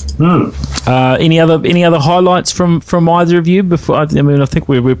any other highlights from either of you before? I think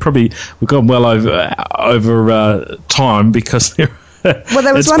we've gone well over time, because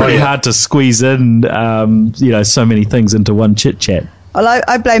it's pretty hard to squeeze in so many things into one chit chat. Well,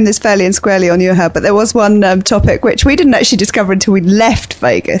 I blame this fairly and squarely on you, but there was one topic which we didn't actually discover until we left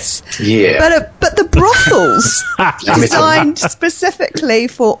Vegas. Yeah. But the brothels designed specifically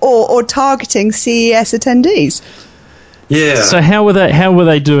for or targeting CES attendees. Yeah. So how were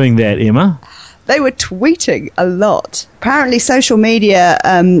they doing that, Emma? They were tweeting a lot. Apparently, social media,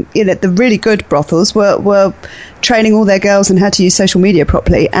 the really good brothels were training all their girls in how to use social media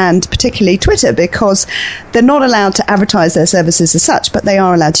properly, and particularly Twitter, because they're not allowed to advertise their services as such, but they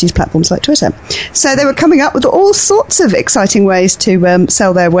are allowed to use platforms like Twitter. So they were coming up with all sorts of exciting ways to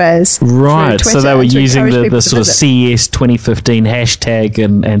sell their wares. Right, so they were using the sort of visit. CES 2015 hashtag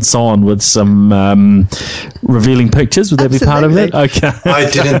and so on with some revealing pictures. Would that be part of it? Okay. I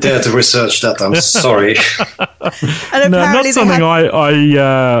didn't dare to research that. I'm sorry. And No, not something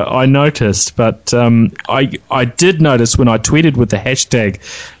I noticed, but I did notice when I tweeted with the hashtag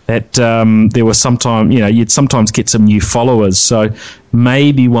that there was you'd sometimes get some new followers. So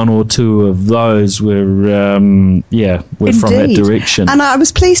maybe one or two of those were from that direction. And I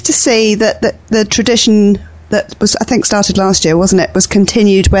was pleased to see that the tradition that was, I think, started last year, wasn't it, was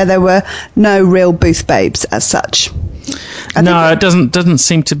continued, where there were no real booth babes as such. It doesn't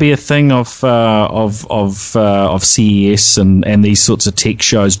seem to be a thing of CES and these sorts of tech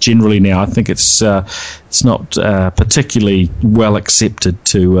shows generally now. I think it's not particularly well accepted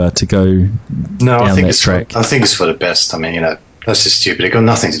to go down that track. I think it's for the best. I mean, that's just stupid. It got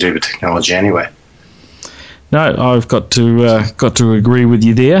nothing to do with technology anyway. No, I've got to agree with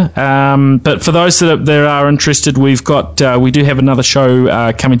you there. But for those that are interested, we do have another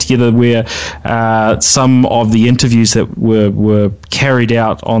show coming together where some of the interviews that were carried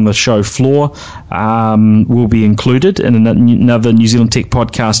out on the show floor will be included in another New Zealand Tech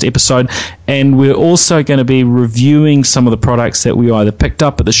Podcast episode. And we're also going to be reviewing some of the products that we either picked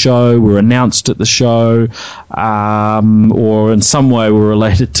up at the show, were announced at the show, or in some way were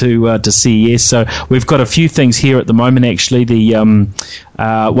related to CES. So we've got a few things here at the moment. Actually, the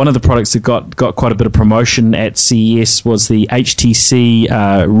one of the products that got quite a bit of promotion at CES was the HTC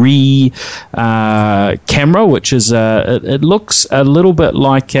camera, which is it looks a little bit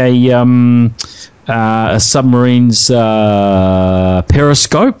like a submarine's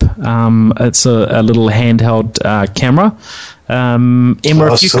periscope. It's a little handheld camera.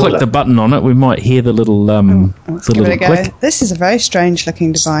 Emma, if you click the button on it, we might hear the little click. This is a very strange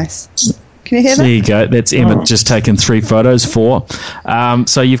looking device. Can you hear that? There you go. That's Emma just taken 3 photos for.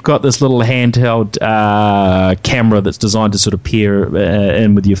 So you've got this little handheld camera that's designed to sort of peer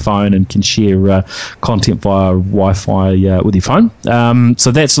in with your phone and can share content via Wi-Fi with your phone.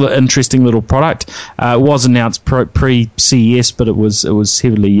 So that's an interesting little product. It was announced pre-CES, but it was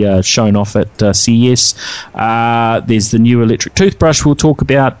heavily shown off at CES. There's the new electric toothbrush we'll talk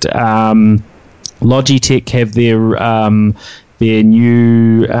about. Logitech have their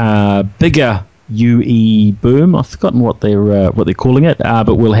new bigger UE boom. I've forgotten what they're calling it,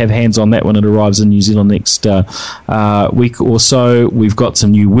 but we'll have hands on that when it arrives in New Zealand next week or so. We've got some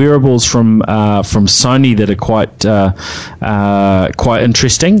new wearables from Sony that are quite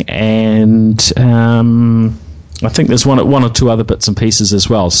interesting, and I think there's one or two other bits and pieces as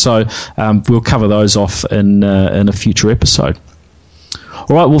well. So we'll cover those off in a future episode.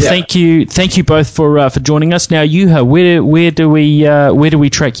 All right. Well, thank you both for joining us. Now, Juha, where do we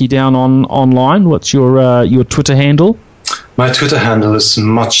track you down online? What's your Twitter handle? My Twitter handle is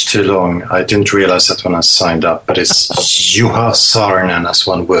much too long. I didn't realize that when I signed up, but it's Juha Saarinen as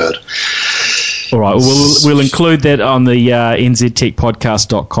one word. All right. We'll include that on the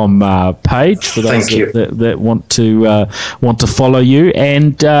nztechpodcast.com page for those that want to follow you.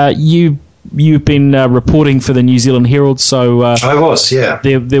 And You've been reporting for the New Zealand Herald, so I was, yeah.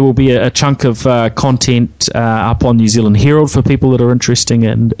 There will be a chunk of content up on New Zealand Herald for people that are interested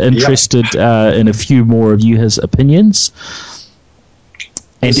in a few more of Juha's opinions.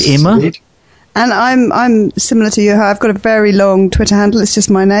 And Yes, Emma, indeed. And I'm similar to you. I've got a very long Twitter handle. It's just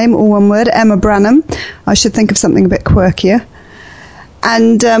my name, all one word, Emma Brannam. I should think of something a bit quirkier.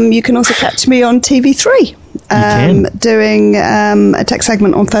 And you can also catch me on TV3. Doing a tech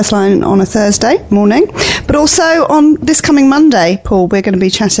segment on First Line on a Thursday morning. But also on this coming Monday, Paul, we're going to be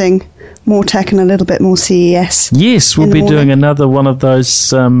chatting more tech and a little bit more CES. Yes, we'll be doing another one of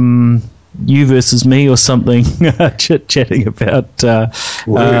those you versus me or something, chatting about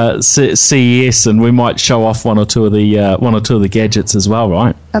CES, and we might show off one or two of the gadgets as well,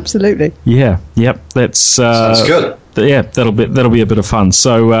 right? Absolutely. Yeah. Yep. That's Sounds good. Yeah, that'll be a bit of fun.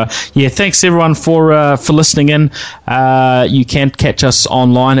 So thanks everyone for listening in. You can catch us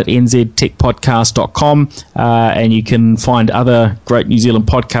online at nztechpodcast.com, and you can find other great New Zealand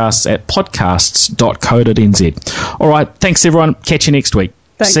podcasts at podcasts.co.nz. All right, thanks everyone. Catch you next week.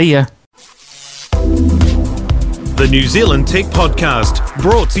 Thanks. See ya. The New Zealand Tech Podcast,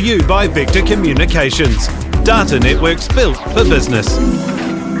 brought to you by Victor Communications. Data networks built for business.